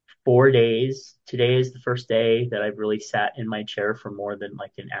 4 days. Today is the first day that I've really sat in my chair for more than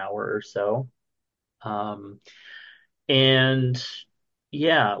like an hour or so. Um, and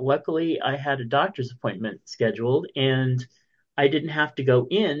yeah, luckily I had a doctor's appointment scheduled and I didn't have to go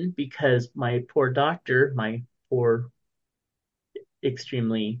in because my poor doctor, my poor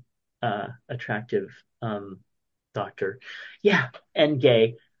extremely attractive doctor. Yeah, and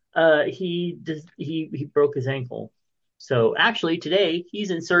gay. He broke his ankle. So actually today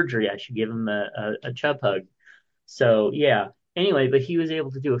he's in surgery. I should give him a chub hug. So yeah. Anyway, but he was able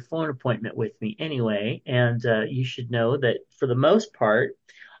to do a phone appointment with me anyway, and you should know that for the most part,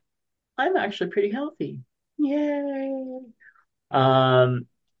 I'm actually pretty healthy. Yay! Um,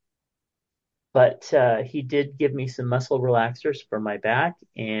 but he did give me some muscle relaxers for my back,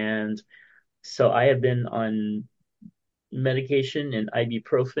 and so I have been on medication and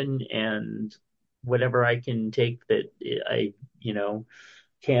ibuprofen and whatever I can take that I,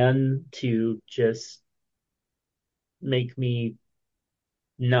 can to just make me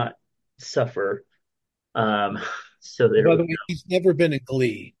not suffer. Um, so Oh, there by we the way, he's never been in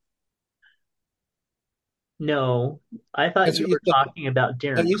Glee. No, I thought That's you what you were said. talking about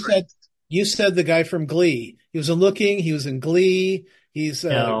No, Darren you Criss. said you said the guy from Glee. He was in Looking. He was in Glee. He's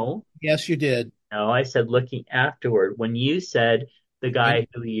No, yes, you did. no, I said looking afterward. When you said the And, guy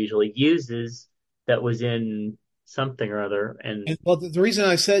who he usually uses that was in something or other, and and well, the reason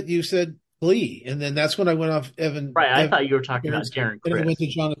I said you said Glee, and then that's when I went off right, I Evan thought you were talking about Peters, Darren and I went to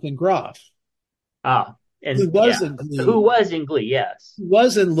Criss. Jonathan Groff, Ah, who and yeah, was in who Glee, was in Glee? Yes, who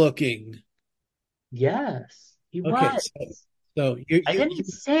was in Looking. yes, he Okay, was. so you I you didn't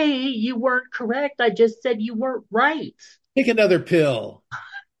say you weren't correct. I just said you weren't right. take another pill.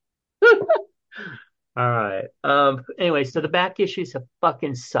 All right. Anyway, so the back issues have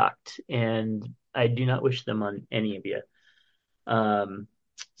fucking sucked, and I do not wish them on any of you. Um,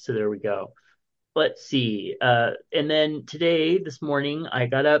 so there we go. Let's see. And then today, this morning, I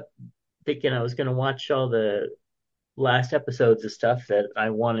got up thinking I was going to watch all the last episodes of stuff that I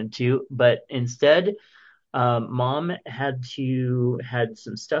wanted to, but instead, mom had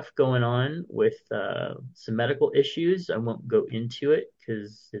some stuff going on with some medical issues. I won't go into it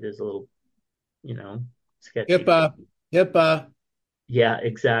because it is a little, you know, sketchy. HIPAA, HIPAA. Yeah,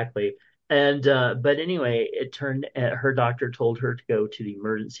 exactly. And but anyway, it turned her doctor told her to go to the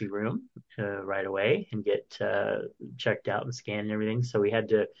emergency room right away and get checked out and scanned and everything. So we had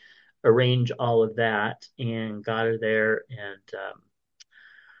to arrange all of that and got her there.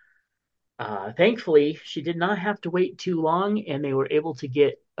 And thankfully, she did not have to wait too long, and they were able to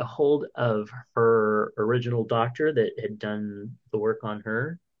get a hold of her original doctor that had done the work on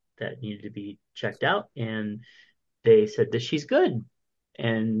her that needed to be checked out. And they said that she's good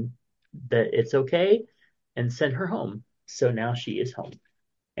and that it's okay and sent her home. So now she is home.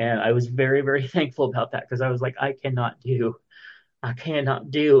 And I was very, very thankful about that because I was like, I cannot do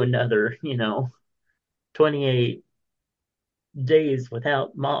another, 28 days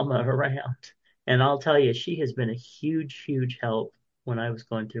without mama around. And I'll tell you, she has been a huge, huge help when I was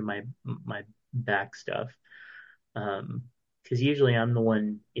going through my back stuff. Because usually I'm the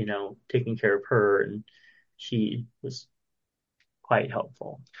one, taking care of her, and she was quite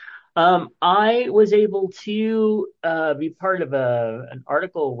helpful. I was able to be part of an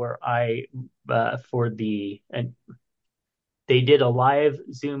article where I for the and they did a live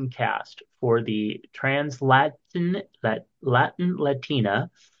Zoom cast for the Latin Latina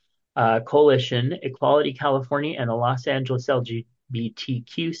Coalition, Equality California, and the Los Angeles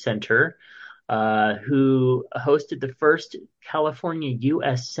LGBTQ Center, who hosted the first California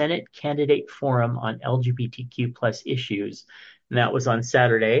U.S. Senate Candidate Forum on LGBTQ plus issues. And that was on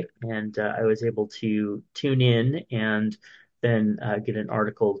Saturday, and I was able to tune in and then get an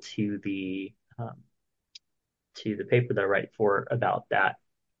article to the paper that I write for about that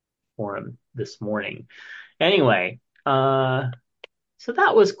forum this morning. Anyway, so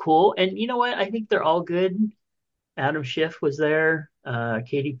that was cool. And you know what? I think they're all good. Adam Schiff was there,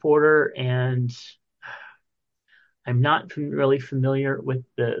 Katie Porter, and I'm not really familiar with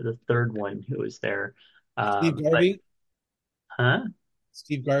the third one who was there. Steve But Garvey. huh?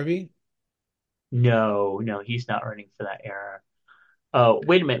 Steve Garvey. No, no, he's not running for that era. Oh,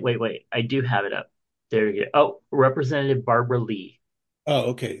 wait a minute, wait. I do have it up. There you go. Oh, Representative Barbara Lee.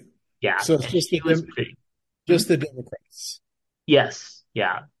 Oh, okay. Yeah, So it's and just she was pretty. Hmm? just the Democrats. Yes,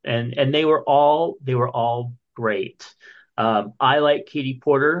 yeah, and they were all great. I like Katie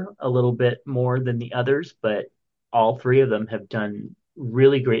Porter a little bit more than the others, but all three of them have done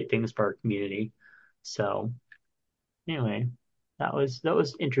really great things for our community. So anyway, that was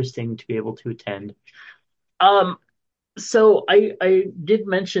interesting to be able to attend. Um, so I did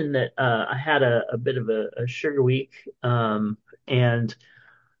mention that I had a bit of a sugar week, and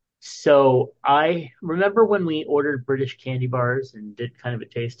so I remember when we ordered British candy bars and did kind of a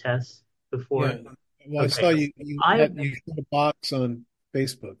taste test Yeah. before. Well, I Okay. saw you I had you showed a box on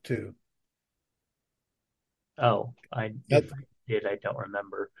Facebook too. oh, I That if I did, I don't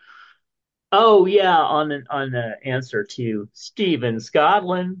remember. Oh yeah, on the answer to Stephen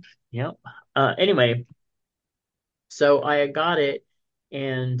Scotland. Yep. Anyway, so I got it,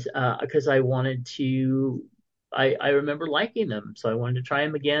 and because I wanted to, I remember liking them, so I wanted to try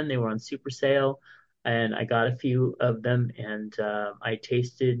them again. They were on super sale, and I got a few of them, and I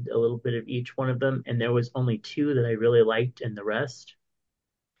tasted a little bit of each one of them, and there was only two that I really liked, and the rest,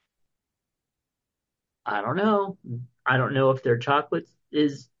 I don't know. I don't know if their chocolate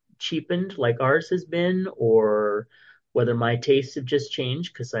is cheapened like ours has been, or whether my tastes have just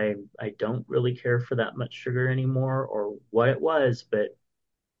changed because I don't really care for that much sugar anymore, or what it was, but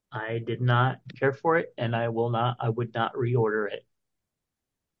I did not care for it, and I would not reorder it.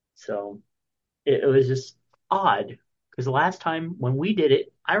 So it was just odd because the last time when we did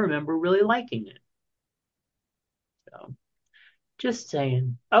it, I remember really liking it. So just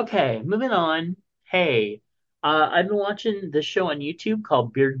saying. Okay, moving on. Hey, I've been watching this show on YouTube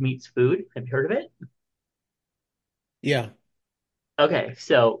called Beard Meets Food. Have you heard of it? yeah. Okay,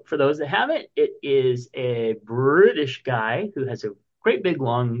 so for those that haven't, it is a British guy who has a great big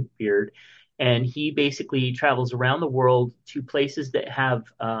long beard, and he basically travels around the world to places that have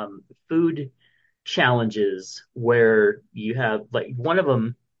food challenges where you have like one of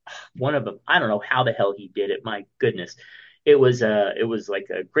them. I don't know how the hell he did it. My goodness, it was like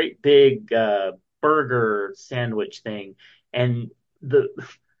a great big burger sandwich thing, and the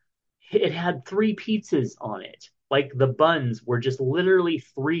it had three pizzas on it. Like the buns were just literally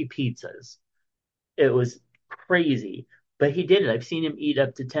three pizzas. It was crazy. But he did it. I've seen him eat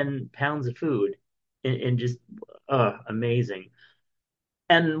up to 10 pounds of food and just amazing.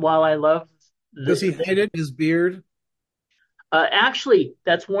 And while I love Does he hide it in his beard? actually,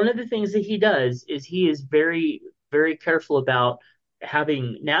 that's one of the things that he does is he is very, very careful about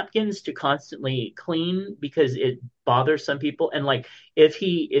having napkins to constantly clean because it bothers some people. And like if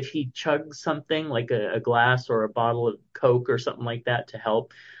he chugs something like a glass or a bottle of Coke or something like that to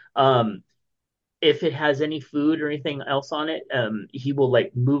help, um, if it has any food or anything else on it, he will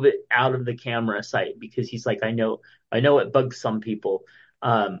like move it out of the camera sight because he's like, I know it bugs some people.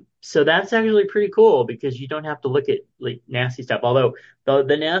 So that's actually pretty cool because you don't have to look at like nasty stuff. Although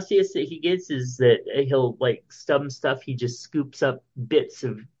the nastiest that he gets is that he'll like some stuff he just scoops up bits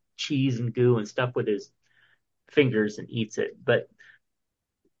of cheese and goo and stuff with his fingers and eats it. But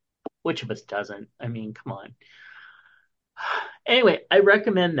which of us doesn't? I mean, come on. Anyway, I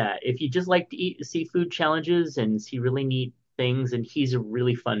recommend that if you just like to eat seafood challenges and see really neat things, and he's a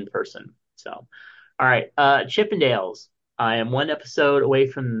really fun person. So, all right, Chippendales. I am one episode away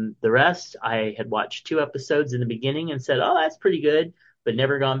from the rest. I had watched two episodes in the beginning and said, "Oh, that's pretty good," but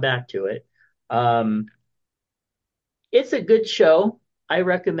never gone back to it. Um, it's a good show. I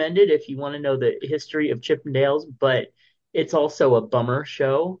recommend it if you want to know the history of Chippendales, but it's also a bummer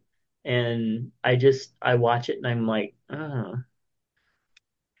show. And I watch it and I'm like,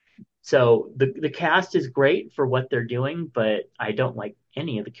 so the cast is great for what they're doing, but I don't like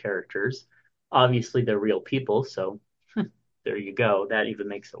any of the characters. Obviously, they're real people, so there you go. That even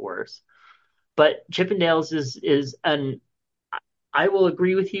makes it worse. But Chippendales is an I will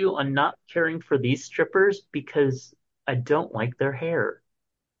agree with you on not caring for these strippers because I don't like their hair.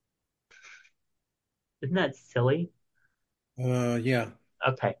 Isn't that silly? Yeah.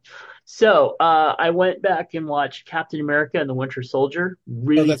 Okay. So I went back and watched Captain America and the Winter Soldier.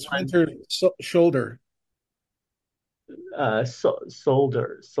 Oh, Really that's fun.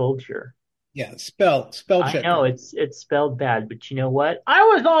 Shoulder. Soldier. Yeah, spell I know checker. it's spelled bad, but you know what? I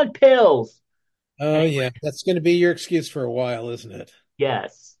was on pills. Oh Anyway, yeah, that's going to be your excuse for a while, isn't it?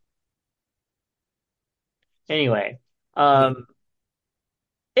 yes. Anyway, Yeah. um,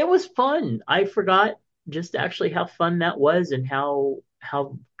 it was fun. I forgot just actually how fun that was and how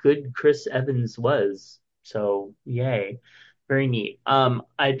good Chris Evans was. So yay. Very neat.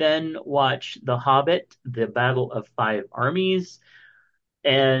 I then watched The Hobbit, The Battle of Five Armies,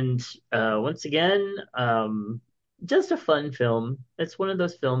 and once again, just a fun film. It's one of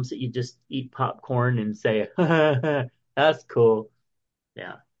those films that you just eat popcorn and say, "That's cool."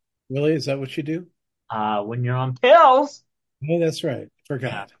 Yeah. Really? Is that what you do? When you're on pills. Oh, that's right.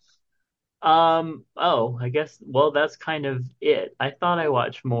 Yeah. Forgot. Oh, I guess, well, that's kind of it. I thought I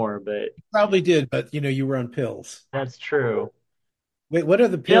watched more, but Probably did, but you were on pills. that's true. Wait, what are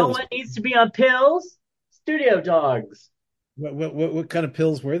the You know pills? what needs to be on pills? Studio dogs. What kind of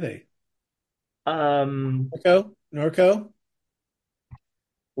pills were they? Um, Norco? Norco?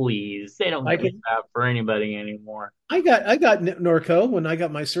 Please, they don't I give can. that for anybody anymore. I got Norco when I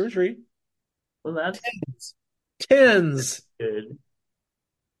got my surgery. Well, that's Tens. good.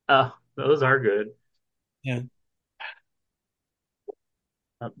 Oh, those are good. Yeah,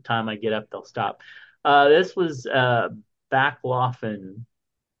 By the time I get up, they'll stop. This was Baclofen.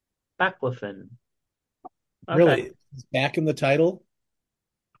 Baclofen. Okay. really. It's back in the title.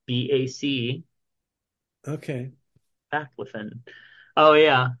 BAC. Okay. Baclofen. Oh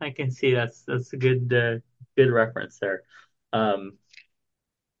yeah, I can see that's a good reference there. Um,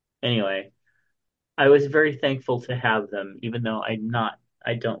 anyway, I was very thankful to have them, even though I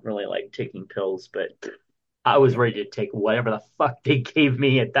don't really like taking pills, but I was ready to take whatever the fuck they gave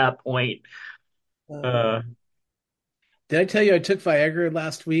me at that point. Uh, Uh, did I tell you I took Viagra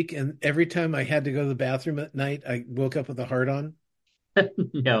last week, and every time I had to go to the bathroom at night, I woke up with a hard on?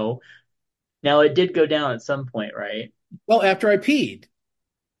 no. Now it did go down at some point, right? Well, after I peed,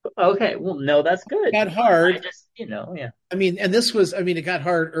 Okay, well, no, that's good. got I hard. just, yeah, I mean, and this was, I mean, it got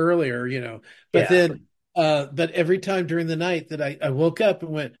hard earlier, but yeah. then, but every time during the night that I woke up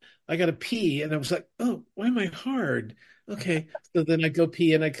and went, I got to pee. And I was like, oh, why am I hard? Okay. So then I go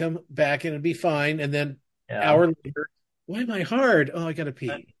pee and I come back and it'd be fine. And then Yeah. hour later, why am I hard? Oh, I got to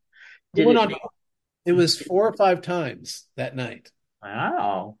pee. It Did went it on, make? it was 4 or 5 times that night.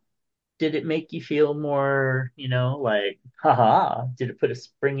 Wow. Did it make you feel more, like, haha? Did it put a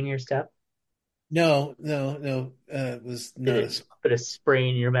spring in your step? No, no, no, it was Did not it a, put a spray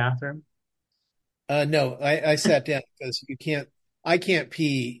in your bathroom? no, I sat down because I can't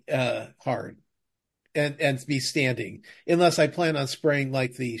pee, hard. And be standing unless I plan on spraying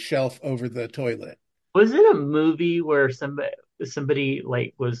like the shelf over the toilet. Was it a movie where somebody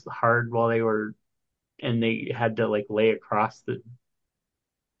like was hard while they were and they had to like lay across the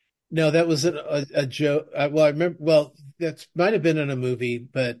No, that was a joke. Well, I remember. Well, that might have been in a movie,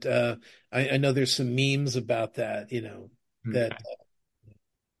 but I know there's some memes about that. That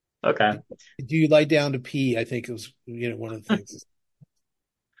Okay. Okay. do you lie down to pee? I think it was one of the things.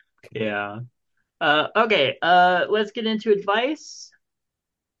 Yeah. Okay. Let's get into advice.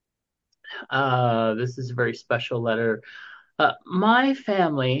 This is a very special letter. My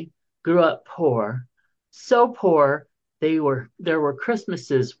family grew up poor, so poor there were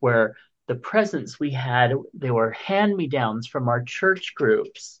Christmases where the presents we had they were hand-me-downs from our church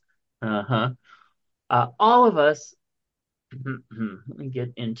groups. Uh-huh. All of us, let me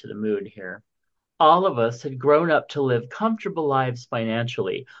get into the mood here. All of us had grown up to live comfortable lives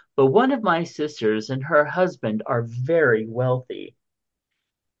financially, but one of my sisters and her husband are very wealthy.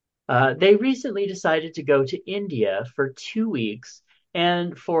 They recently decided to go to India for 2 weeks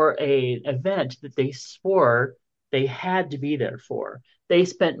and for a event that they swore they had to be there for. They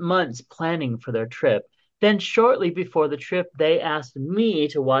spent months planning for their trip. Then, shortly before the trip, they asked me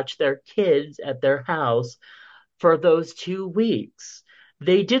to watch their kids at their house for those 2 weeks.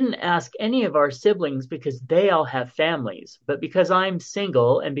 They didn't ask any of our siblings because they all have families, but because I'm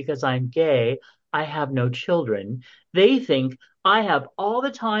single and because I'm gay, I have no children. They think I have all the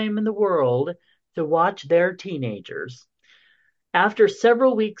time in the world to watch their teenagers. After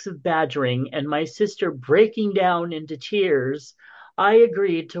several weeks of badgering and my sister breaking down into tears, I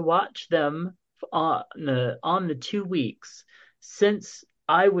agreed to watch them on the 2 weeks. Since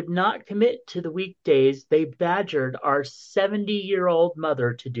I would not commit to the weekdays, they badgered our 70-year-old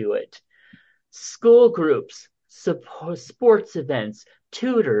mother to do it. School groups, sports events,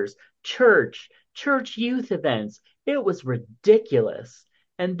 tutors, church youth events. It was ridiculous.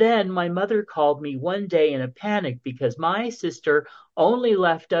 And then my mother called me one day in a panic because my sister only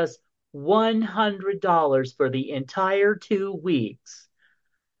left us $100 for the entire 2 weeks.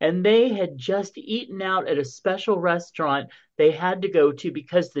 And they had just eaten out at a special restaurant they had to go to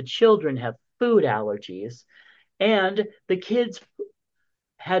because the children have food allergies. And the kids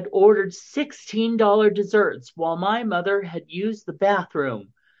had ordered $16 desserts while my mother had used the bathroom.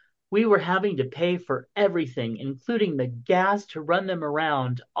 We were having to pay for everything, including the gas to run them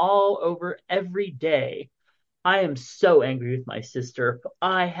around all over every day. I am so angry with my sister.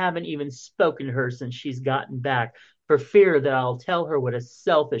 I haven't even spoken to her since she's gotten back for fear that I'll tell her what a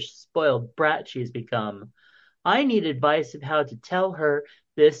selfish, spoiled brat she's become. I need advice of how to tell her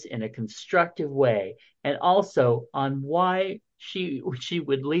this in a constructive way, and also on why she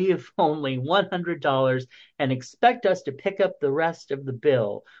would leave only $100 and expect us to pick up the rest of the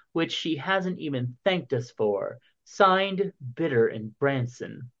bill, which she hasn't even thanked us for. Signed, Bitter and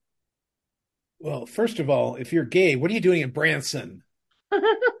Branson. Well, first of all, if you're gay, what are you doing in Branson?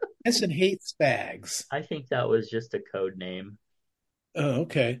 Branson hates fags. I think that was just a code name. Oh,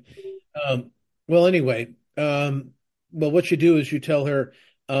 okay. Um, well, anyway, well, what you do is you tell her,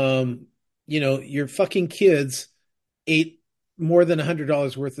 um, your fucking kids ate more than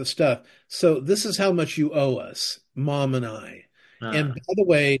 $100 worth of stuff. So this is how much you owe us, mom and I. And Uh, by the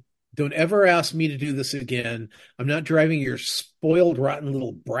way, don't ever ask me to do this again. I'm not driving your spoiled, rotten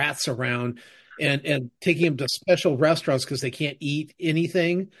little brats around and taking them to special restaurants because they can't eat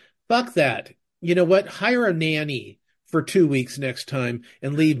anything. Fuck that. You know what? Hire a nanny for 2 weeks next time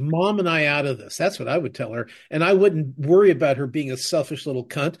and leave mom and I out of this. That's what I would tell her. And I wouldn't worry about her being a selfish little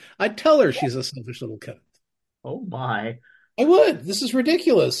cunt. I'd tell her she's a selfish little cunt. oh my. I would. This is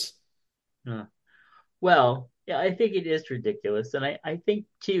ridiculous. Uh, well, yeah, I think it is ridiculous. And I think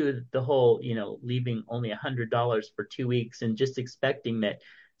too that the whole, leaving only $100 for 2 weeks and just expecting that,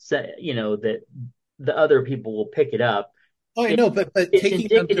 that the other people will pick it up. Oh, I It, know, but it's taking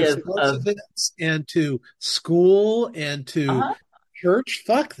them to indicative sports of, events and to school and to uh-huh, church,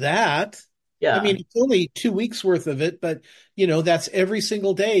 fuck that. I yeah, mean, it's only 2 weeks worth of it, but that's every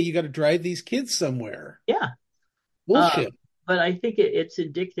single day you got to drive these kids somewhere. yeah. Um, Bullshit. but I think it's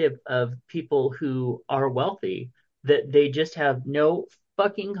indicative of people who are wealthy that they just have no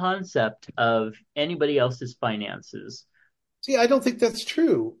fucking concept of anybody else's finances. See, I don't think that's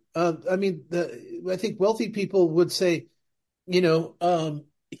true. I mean, I think wealthy people would say, you know, um,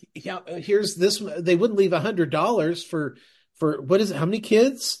 yeah, here's this. They wouldn't leave $100 for what is it? How many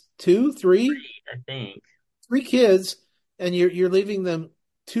kids? Two, three, I think. three kids, and you're leaving them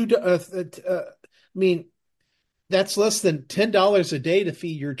two. I mean, that's less than $10 a day to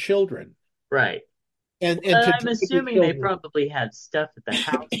feed your children Right. and to I'm drive your assuming they children. probably had stuff at the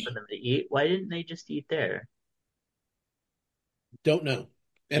house for them to eat. Why didn't they just eat there? Don't know.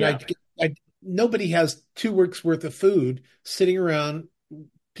 And Yeah. I nobody has 2 weeks worth of food sitting around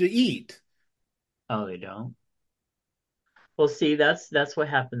to eat. Oh, they don't. Well, see, that's what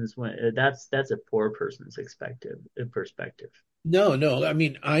happens when that's a poor person's perspective. No, no. I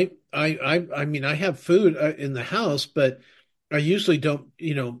mean, I mean, I have food in the house, but I usually don't.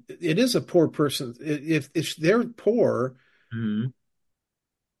 It is a poor person. If they're poor, Hmm.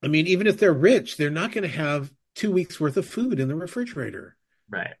 I mean, even if they're rich, they're not going to have 2 weeks worth of food in the refrigerator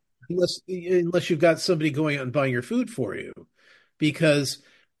Right. unless you've got somebody going out and buying your food for you, because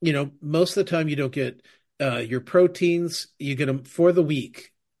most of the time you don't get your proteins. You get them for the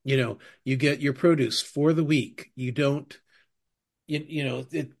week. You get your produce for the week. You don't.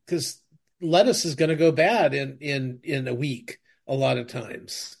 Because lettuce is going to go bad in a week a lot of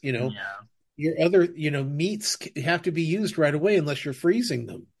times. Yeah. Your other meats have to be used right away unless you're freezing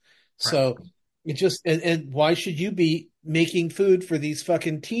them. Right. So it just and why should you be making food for these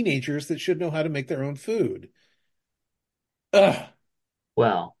fucking teenagers that should know how to make their own food. Ugh.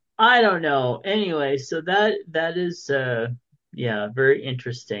 Well, I don't know. Anyway, so that is yeah, very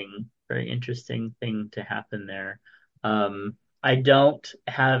interesting thing to happen there. I don't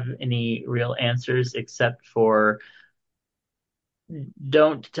have any real answers except for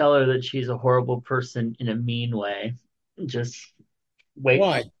don't tell her that she's a horrible person in a mean way. Just wait.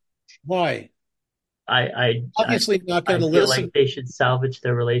 Why? Why? I Obviously not going I to feel like listen. they should salvage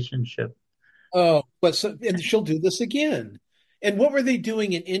their relationship. Oh, but and she'll do this again. And what were they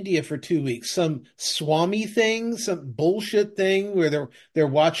doing in India for 2 weeks? Some Swami thing, some bullshit thing where they're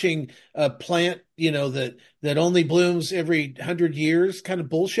watching a plant, that only blooms every 100 years, kind of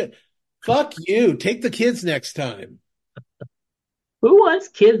bullshit. Fuck you. Take the kids next time. Who wants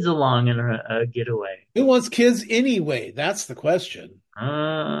kids along in a getaway? Who wants kids anyway? That's the question.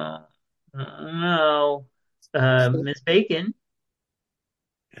 Uh, no. So, Miss Bacon,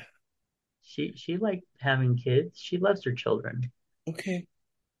 she liked having kids. She loves her children. okay.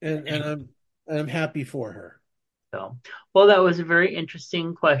 And I'm happy for her. So, well, that was a very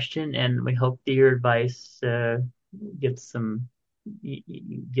interesting question, and we hope that your advice gets some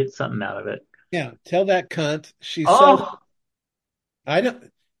get something out of it. Yeah, tell that cunt. She's so Oh, I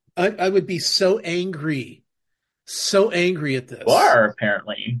don't I would be so angry at you this. are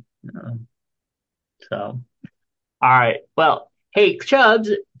apparently. So, all right. Well, hey, Chubbs,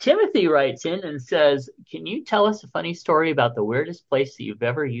 Timothy writes in and says, "Can you tell us a funny story about the weirdest place that you've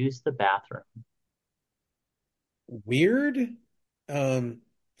ever used the bathroom?" Weird. Um,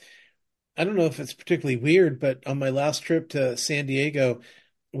 I don't know if it's particularly weird, but on my last trip to San Diego,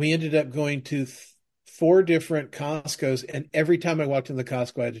 we ended up going to four different Costco's, and every time I walked in the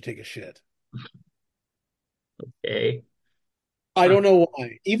Costco, I had to take a shit. Okay. I don't know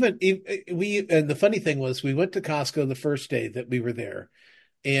why. And the funny thing was, we went to Costco the first day that we were there,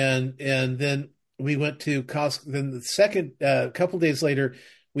 and then we went to Costco. Then the second couple days later,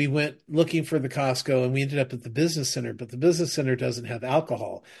 we went looking for the Costco, and we ended up at the business center. But the business center doesn't have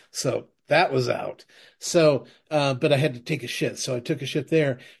alcohol, so that was out. So, but I had to take a shit, so I took a shit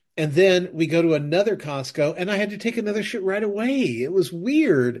there. And then we go to another Costco, and I had to take another shit right away. It was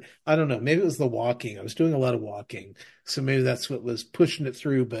weird. I don't know. Maybe it was the walking. I was doing a lot of walking, so maybe that's what was pushing it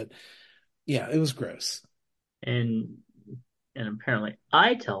through. But yeah, it was gross. And and apparently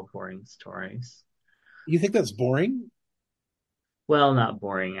I tell boring stories. You think that's boring? Well, not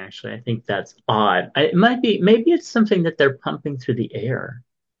boring actually. I think that's odd. It might be maybe it's something that they're pumping through the air.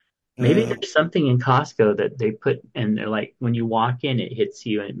 Maybe Uh, there's something in Costco that they put and they're like when you walk in it hits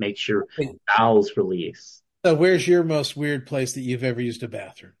you and it makes your bowels release. So where's your most weird place that you've ever used a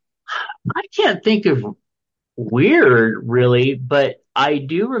bathroom? I can't think of weird really, but I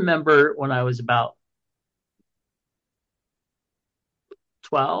do remember when I was about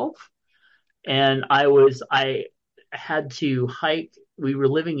 12 and I had to hike. We were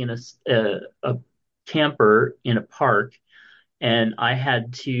living in a camper in a park, and I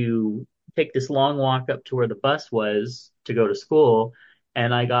had to take this long walk up to where the bus was to go to school.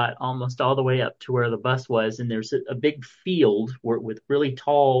 And I got almost all the way up to where the bus was, and there's a big field with really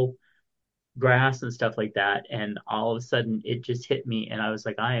tall grass and stuff like that. And all of a sudden, it just hit me, and I was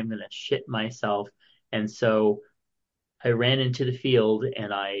like, I am gonna shit myself. And so I ran into the field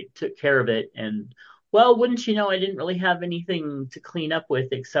and I took care of it. And well, wouldn't you know, I didn't really have anything to clean up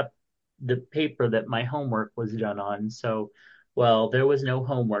with except the paper that my homework was done on. So, well, there was no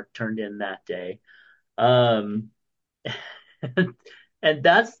homework turned in that day. Um, and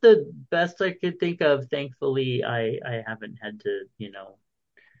that's the best I could think of. Thankfully, I haven't had to,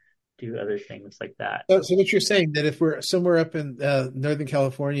 do other things like that. So what you're saying that if we're somewhere up in Northern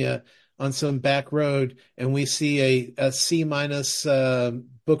California on some back road and we see a C minus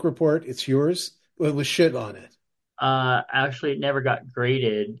book report, it's yours with shit on it, Actually, it never got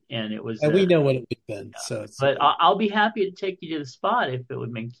graded, and it was and we know what it would have been. So it's but I'll be happy to take you to the spot if it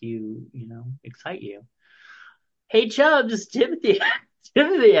would make you, excite you. Hey, Chubbs, Timothy,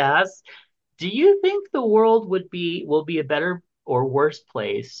 Timothy asks, do you think the world will be a better or worse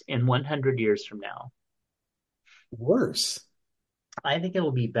place in 100 years from now? worse. I think it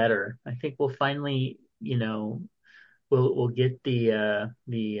will be better. I think we'll finally, we'll get the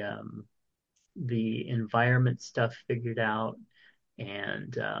environment stuff figured out,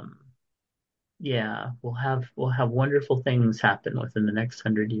 and yeah, we'll have wonderful things happen within the next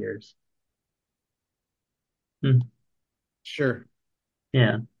 100 years. Hmm. Sure.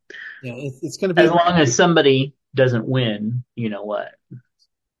 Yeah. Yeah, it's going to As be long as somebody doesn't win, you know what?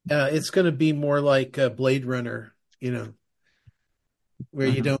 it's going to be more like Blade Runner, where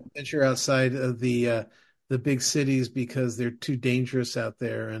you Mhm. don't venture outside of the big cities because they're too dangerous out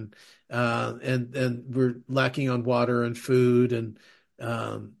there, and we're lacking on water and food, and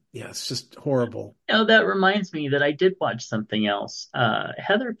yeah, it's just horrible. That reminds me that I did watch something else.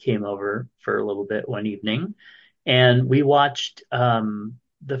 Heather came over for a little bit one evening, and we watched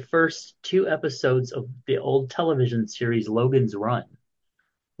the first two episodes of the old television series Logan's Run,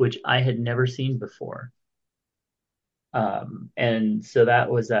 which I had never seen before. And so that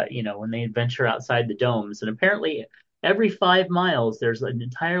was when they venture outside the domes, and apparently every 5 miles there's an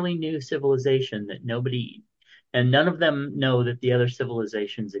entirely new civilization that nobody, and none of them know that the other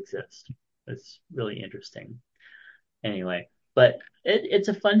civilizations exist. It's really interesting. Anyway, but it's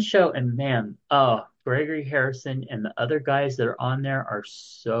a fun show, and man, oh, Gregory Harrison and the other guys that are on there are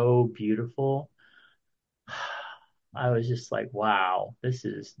so beautiful. I was just like, wow,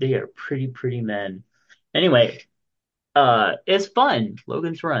 they are pretty men. Anyway, it's fun.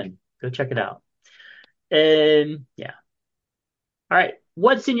 Logan's Run. Go check it out. And yeah. All right.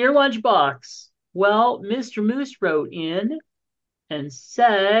 What's in your lunchbox? Well, Mr. Moose wrote in and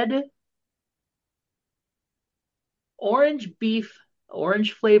said orange beef,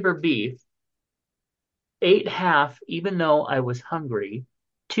 orange flavor beef, ate half even though I was hungry.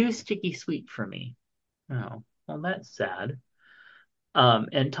 Too sticky sweet for me. Oh, well, that's sad.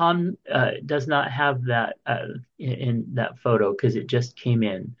 And Tom does not have that in that photo because it just came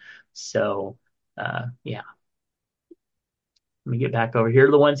in. So, yeah. Let me get back over here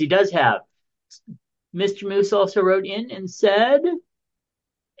to the ones he does have. Mr. Moose also wrote in and said,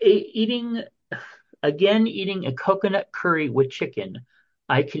 eating eating a coconut curry with chicken.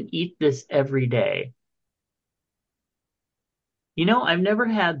 I can eat this every day. I've never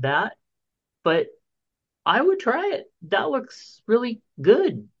had that, but I would try it. That looks really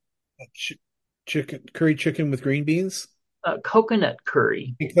good. Ch- Chicken curry chicken with green beans. Coconut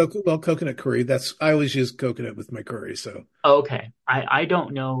curry. Coconut curry. That's I always use coconut with my curry. So Okay. I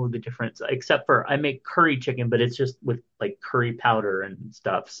don't know the difference except for I make curry chicken, but it's just with like curry powder and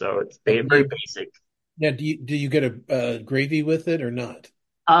stuff. So it's very basic. yeah, do you get a gravy with it or not?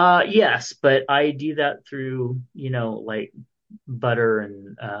 Yes, but I do that through, like butter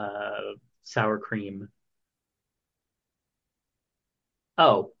and sour cream.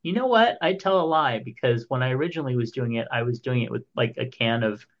 Oh, you know what? I tell a lie because when I originally was doing it, I was doing it with like a can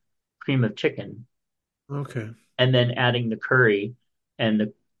of cream of chicken Okay. and then adding the curry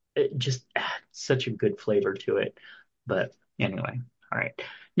and it just adds such a good flavor to it. But anyway, all right.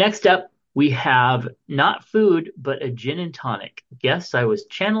 Next up, we have not food, but a gin and tonic. Guess I was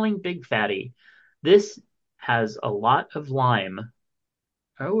channeling Big Fatty. This has a lot of lime.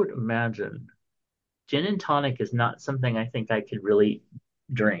 I would imagine gin and tonic is not something I think I could really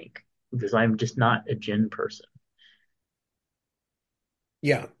drink because I'm just not a gin person.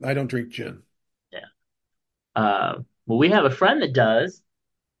 Yeah, I don't drink gin. Yeah. Well, we have a friend that does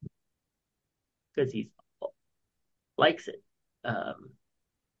because he likes it. Um,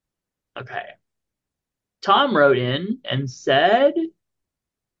 okay. Tom wrote in and said,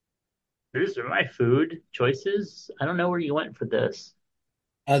 "These are my food choices. I don't know where you went for this."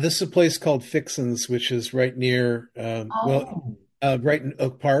 This is a place called Fixin's, which is right near, Oh, right in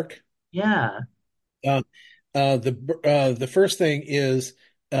Oak Park. yeah. Uh, the first thing is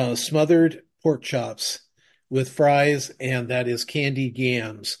smothered pork chops with fries, and that is candied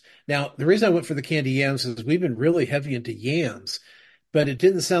yams. Now, the reason I went for the candied yams is we've been really heavy into yams, but it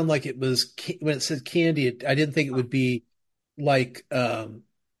didn't sound like it was when it said candy. I didn't think it would be like I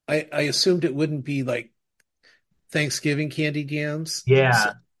assumed it wouldn't be like Thanksgiving candied yams. So,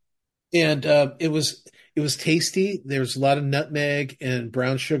 Yeah. and it was tasty. There was a lot of nutmeg and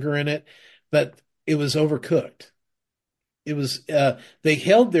brown sugar in it, but it was overcooked. It was they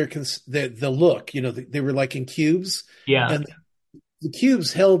held the look, they were like in cubes, Yeah. and the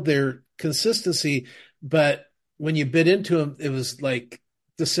cubes held their consistency, but when you bit into them, it was like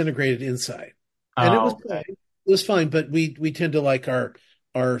disintegrated inside, and it was Oh, fine. okay. It was fine, but we tend to like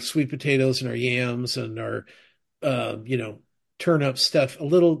our sweet potatoes and our yams and our turnip stuff a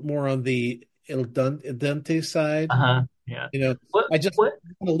little more on the el dente side. Uh-huh. Yeah. You know, What I just what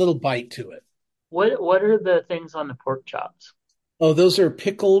want a little bite to it. what are the things on the pork chops? Oh, those are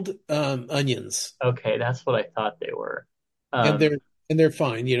pickled onions, Okay, that's what I thought they were. and Um, they're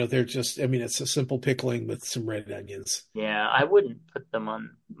fine. They're just. I mean, it's a simple pickling with some red onions. yeah, I wouldn't put them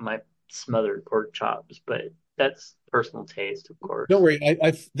on my smothered pork chops, but that's personal taste, of Don't course. worry,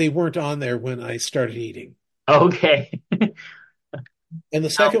 they weren't on there when I started eating. Okay. And the Now,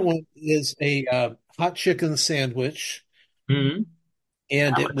 second one is a hot chicken sandwich, hmm,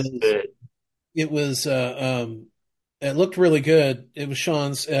 and that looks good. it was it looked really good. It was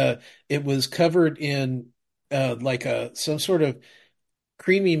Sean's. It was covered in like some sort of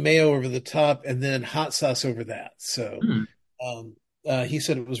creamy mayo over the top and then hot sauce over that. So Hmm. he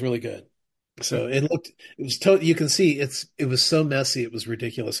said it was really good. So it was totally, you can see it was so messy, it was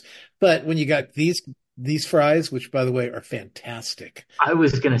ridiculous. But when you got these fries, which by the way are fantastic, I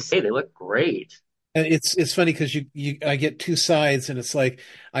was gonna say they look great. and it's funny because I get two sides, and it's like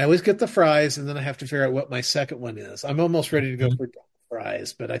I always get the fries, and then I have to figure out what my second one is. I'm almost ready to go for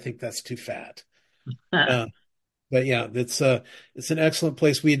fries, but I think that's too fat. Huh. Uh, but yeah, it's an excellent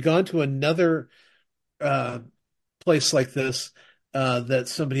place. We had gone to another uh, place like this that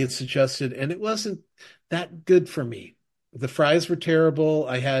somebody had suggested, and it wasn't that good for me. The fries were terrible.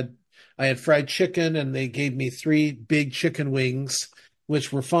 I had fried chicken, and they gave me three big chicken wings,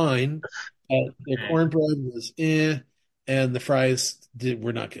 which were fine. The Okay. cornbread was and the fries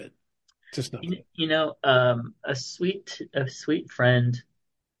were not good. Just not good. A sweet friend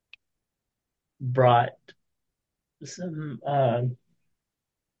brought some. Do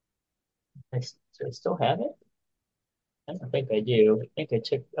I still have it? I don't think I do. I think I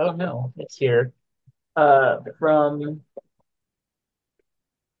took. Oh no, it's here. From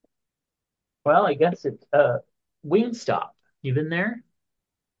well, I guess it's Wingstop. You been there?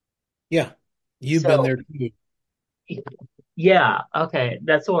 Yeah, you've been So there too. yeah, okay,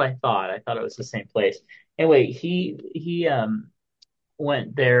 that's what I thought. I thought it was the same place. Anyway, he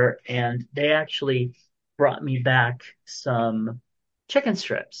went there and they actually brought me back some chicken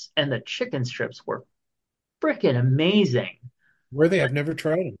strips, and the chicken strips were freaking amazing. Were they? I've never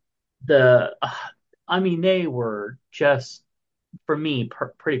tried them. The I mean, they were just for me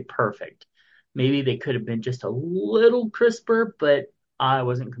pretty perfect. Maybe they could have been just a little crisper, but I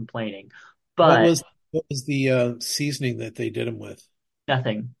wasn't complaining. What But was what was the seasoning that they did them with?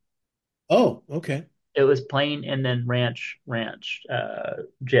 nothing. Oh, okay. It was plain and then ranch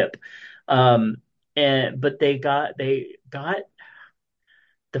dip. Um, and but they got the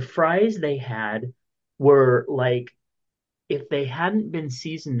fries they had were like if they hadn't been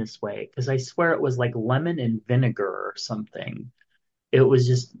seasoned this way, because I swear it was like lemon and vinegar or something. It was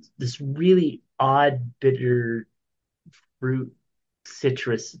just this really odd, bitter fruit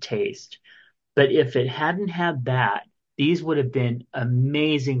citrus taste. But if it hadn't had that, these would have been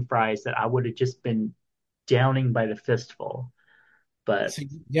amazing fries that I would have just been downing by the fistful. But See,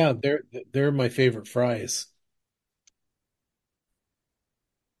 yeah, they're my favorite fries.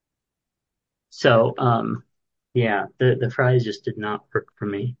 so, yeah, the fries just did not work for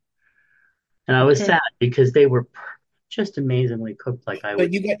me. And I was Okay. sad because they were just amazingly cooked like I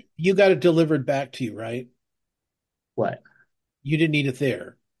But would. you got it delivered back to you, right? What? You didn't eat it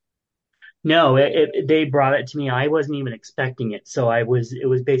there. No, they brought it to me. I wasn't even expecting it. So it was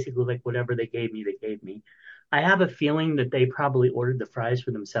basically like whatever they gave me, they gave me. I have a feeling that they probably ordered the fries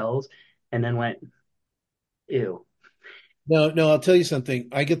for themselves and then went, ew. No, no, I'll tell you something.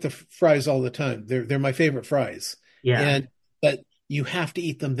 I get the fries all the time. They're my favorite fries. Yeah. And but you have to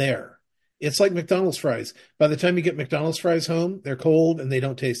eat them there. It's like McDonald's fries. By the time you get McDonald's fries home, they're cold and they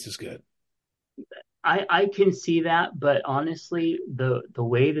don't taste as good. I can see that, but honestly, the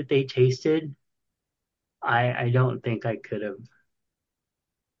way that they tasted, I don't think I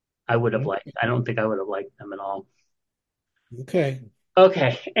don't think I would have liked them at all. Okay.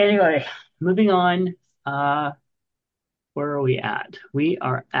 Okay. Anyway, moving on. Uh, where are we at? We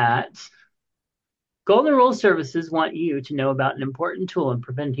are at Golden Rule Services want you to know about an important tool in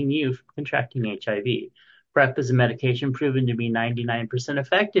preventing you from contracting HIV. PrEP is a medication proven to be 99%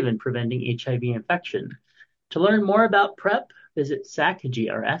 effective in preventing HIV infection. To learn more about PrEP, visit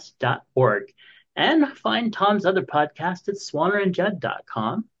sacgrs.org and find Tom's other podcast at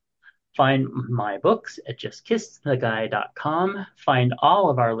swannerandjudd.com. Find my books at justkisstheguy.com. Find all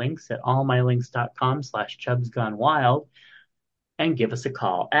of our links at allmylinks.com/chubsgonewild and give us a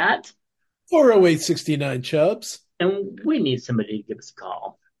call at, 40869 Chubs. and we need somebody to give us a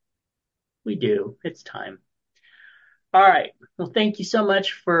call. We do. It's time. All right. Well, thank you so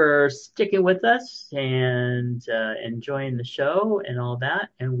much for sticking with us and enjoying the show and all that.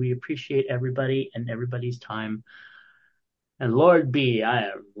 And we appreciate everybody and everybody's time. And Lord be, I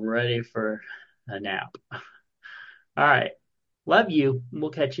am ready for a nap. All right. Love you.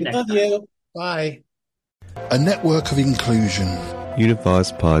 We'll catch you We next love time. you. Bye. A network of inclusion.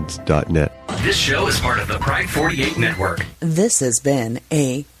 UnivazPods.net. This show is part of the Pride 48 network. This has been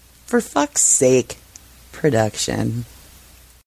a For Fuck's Sake production.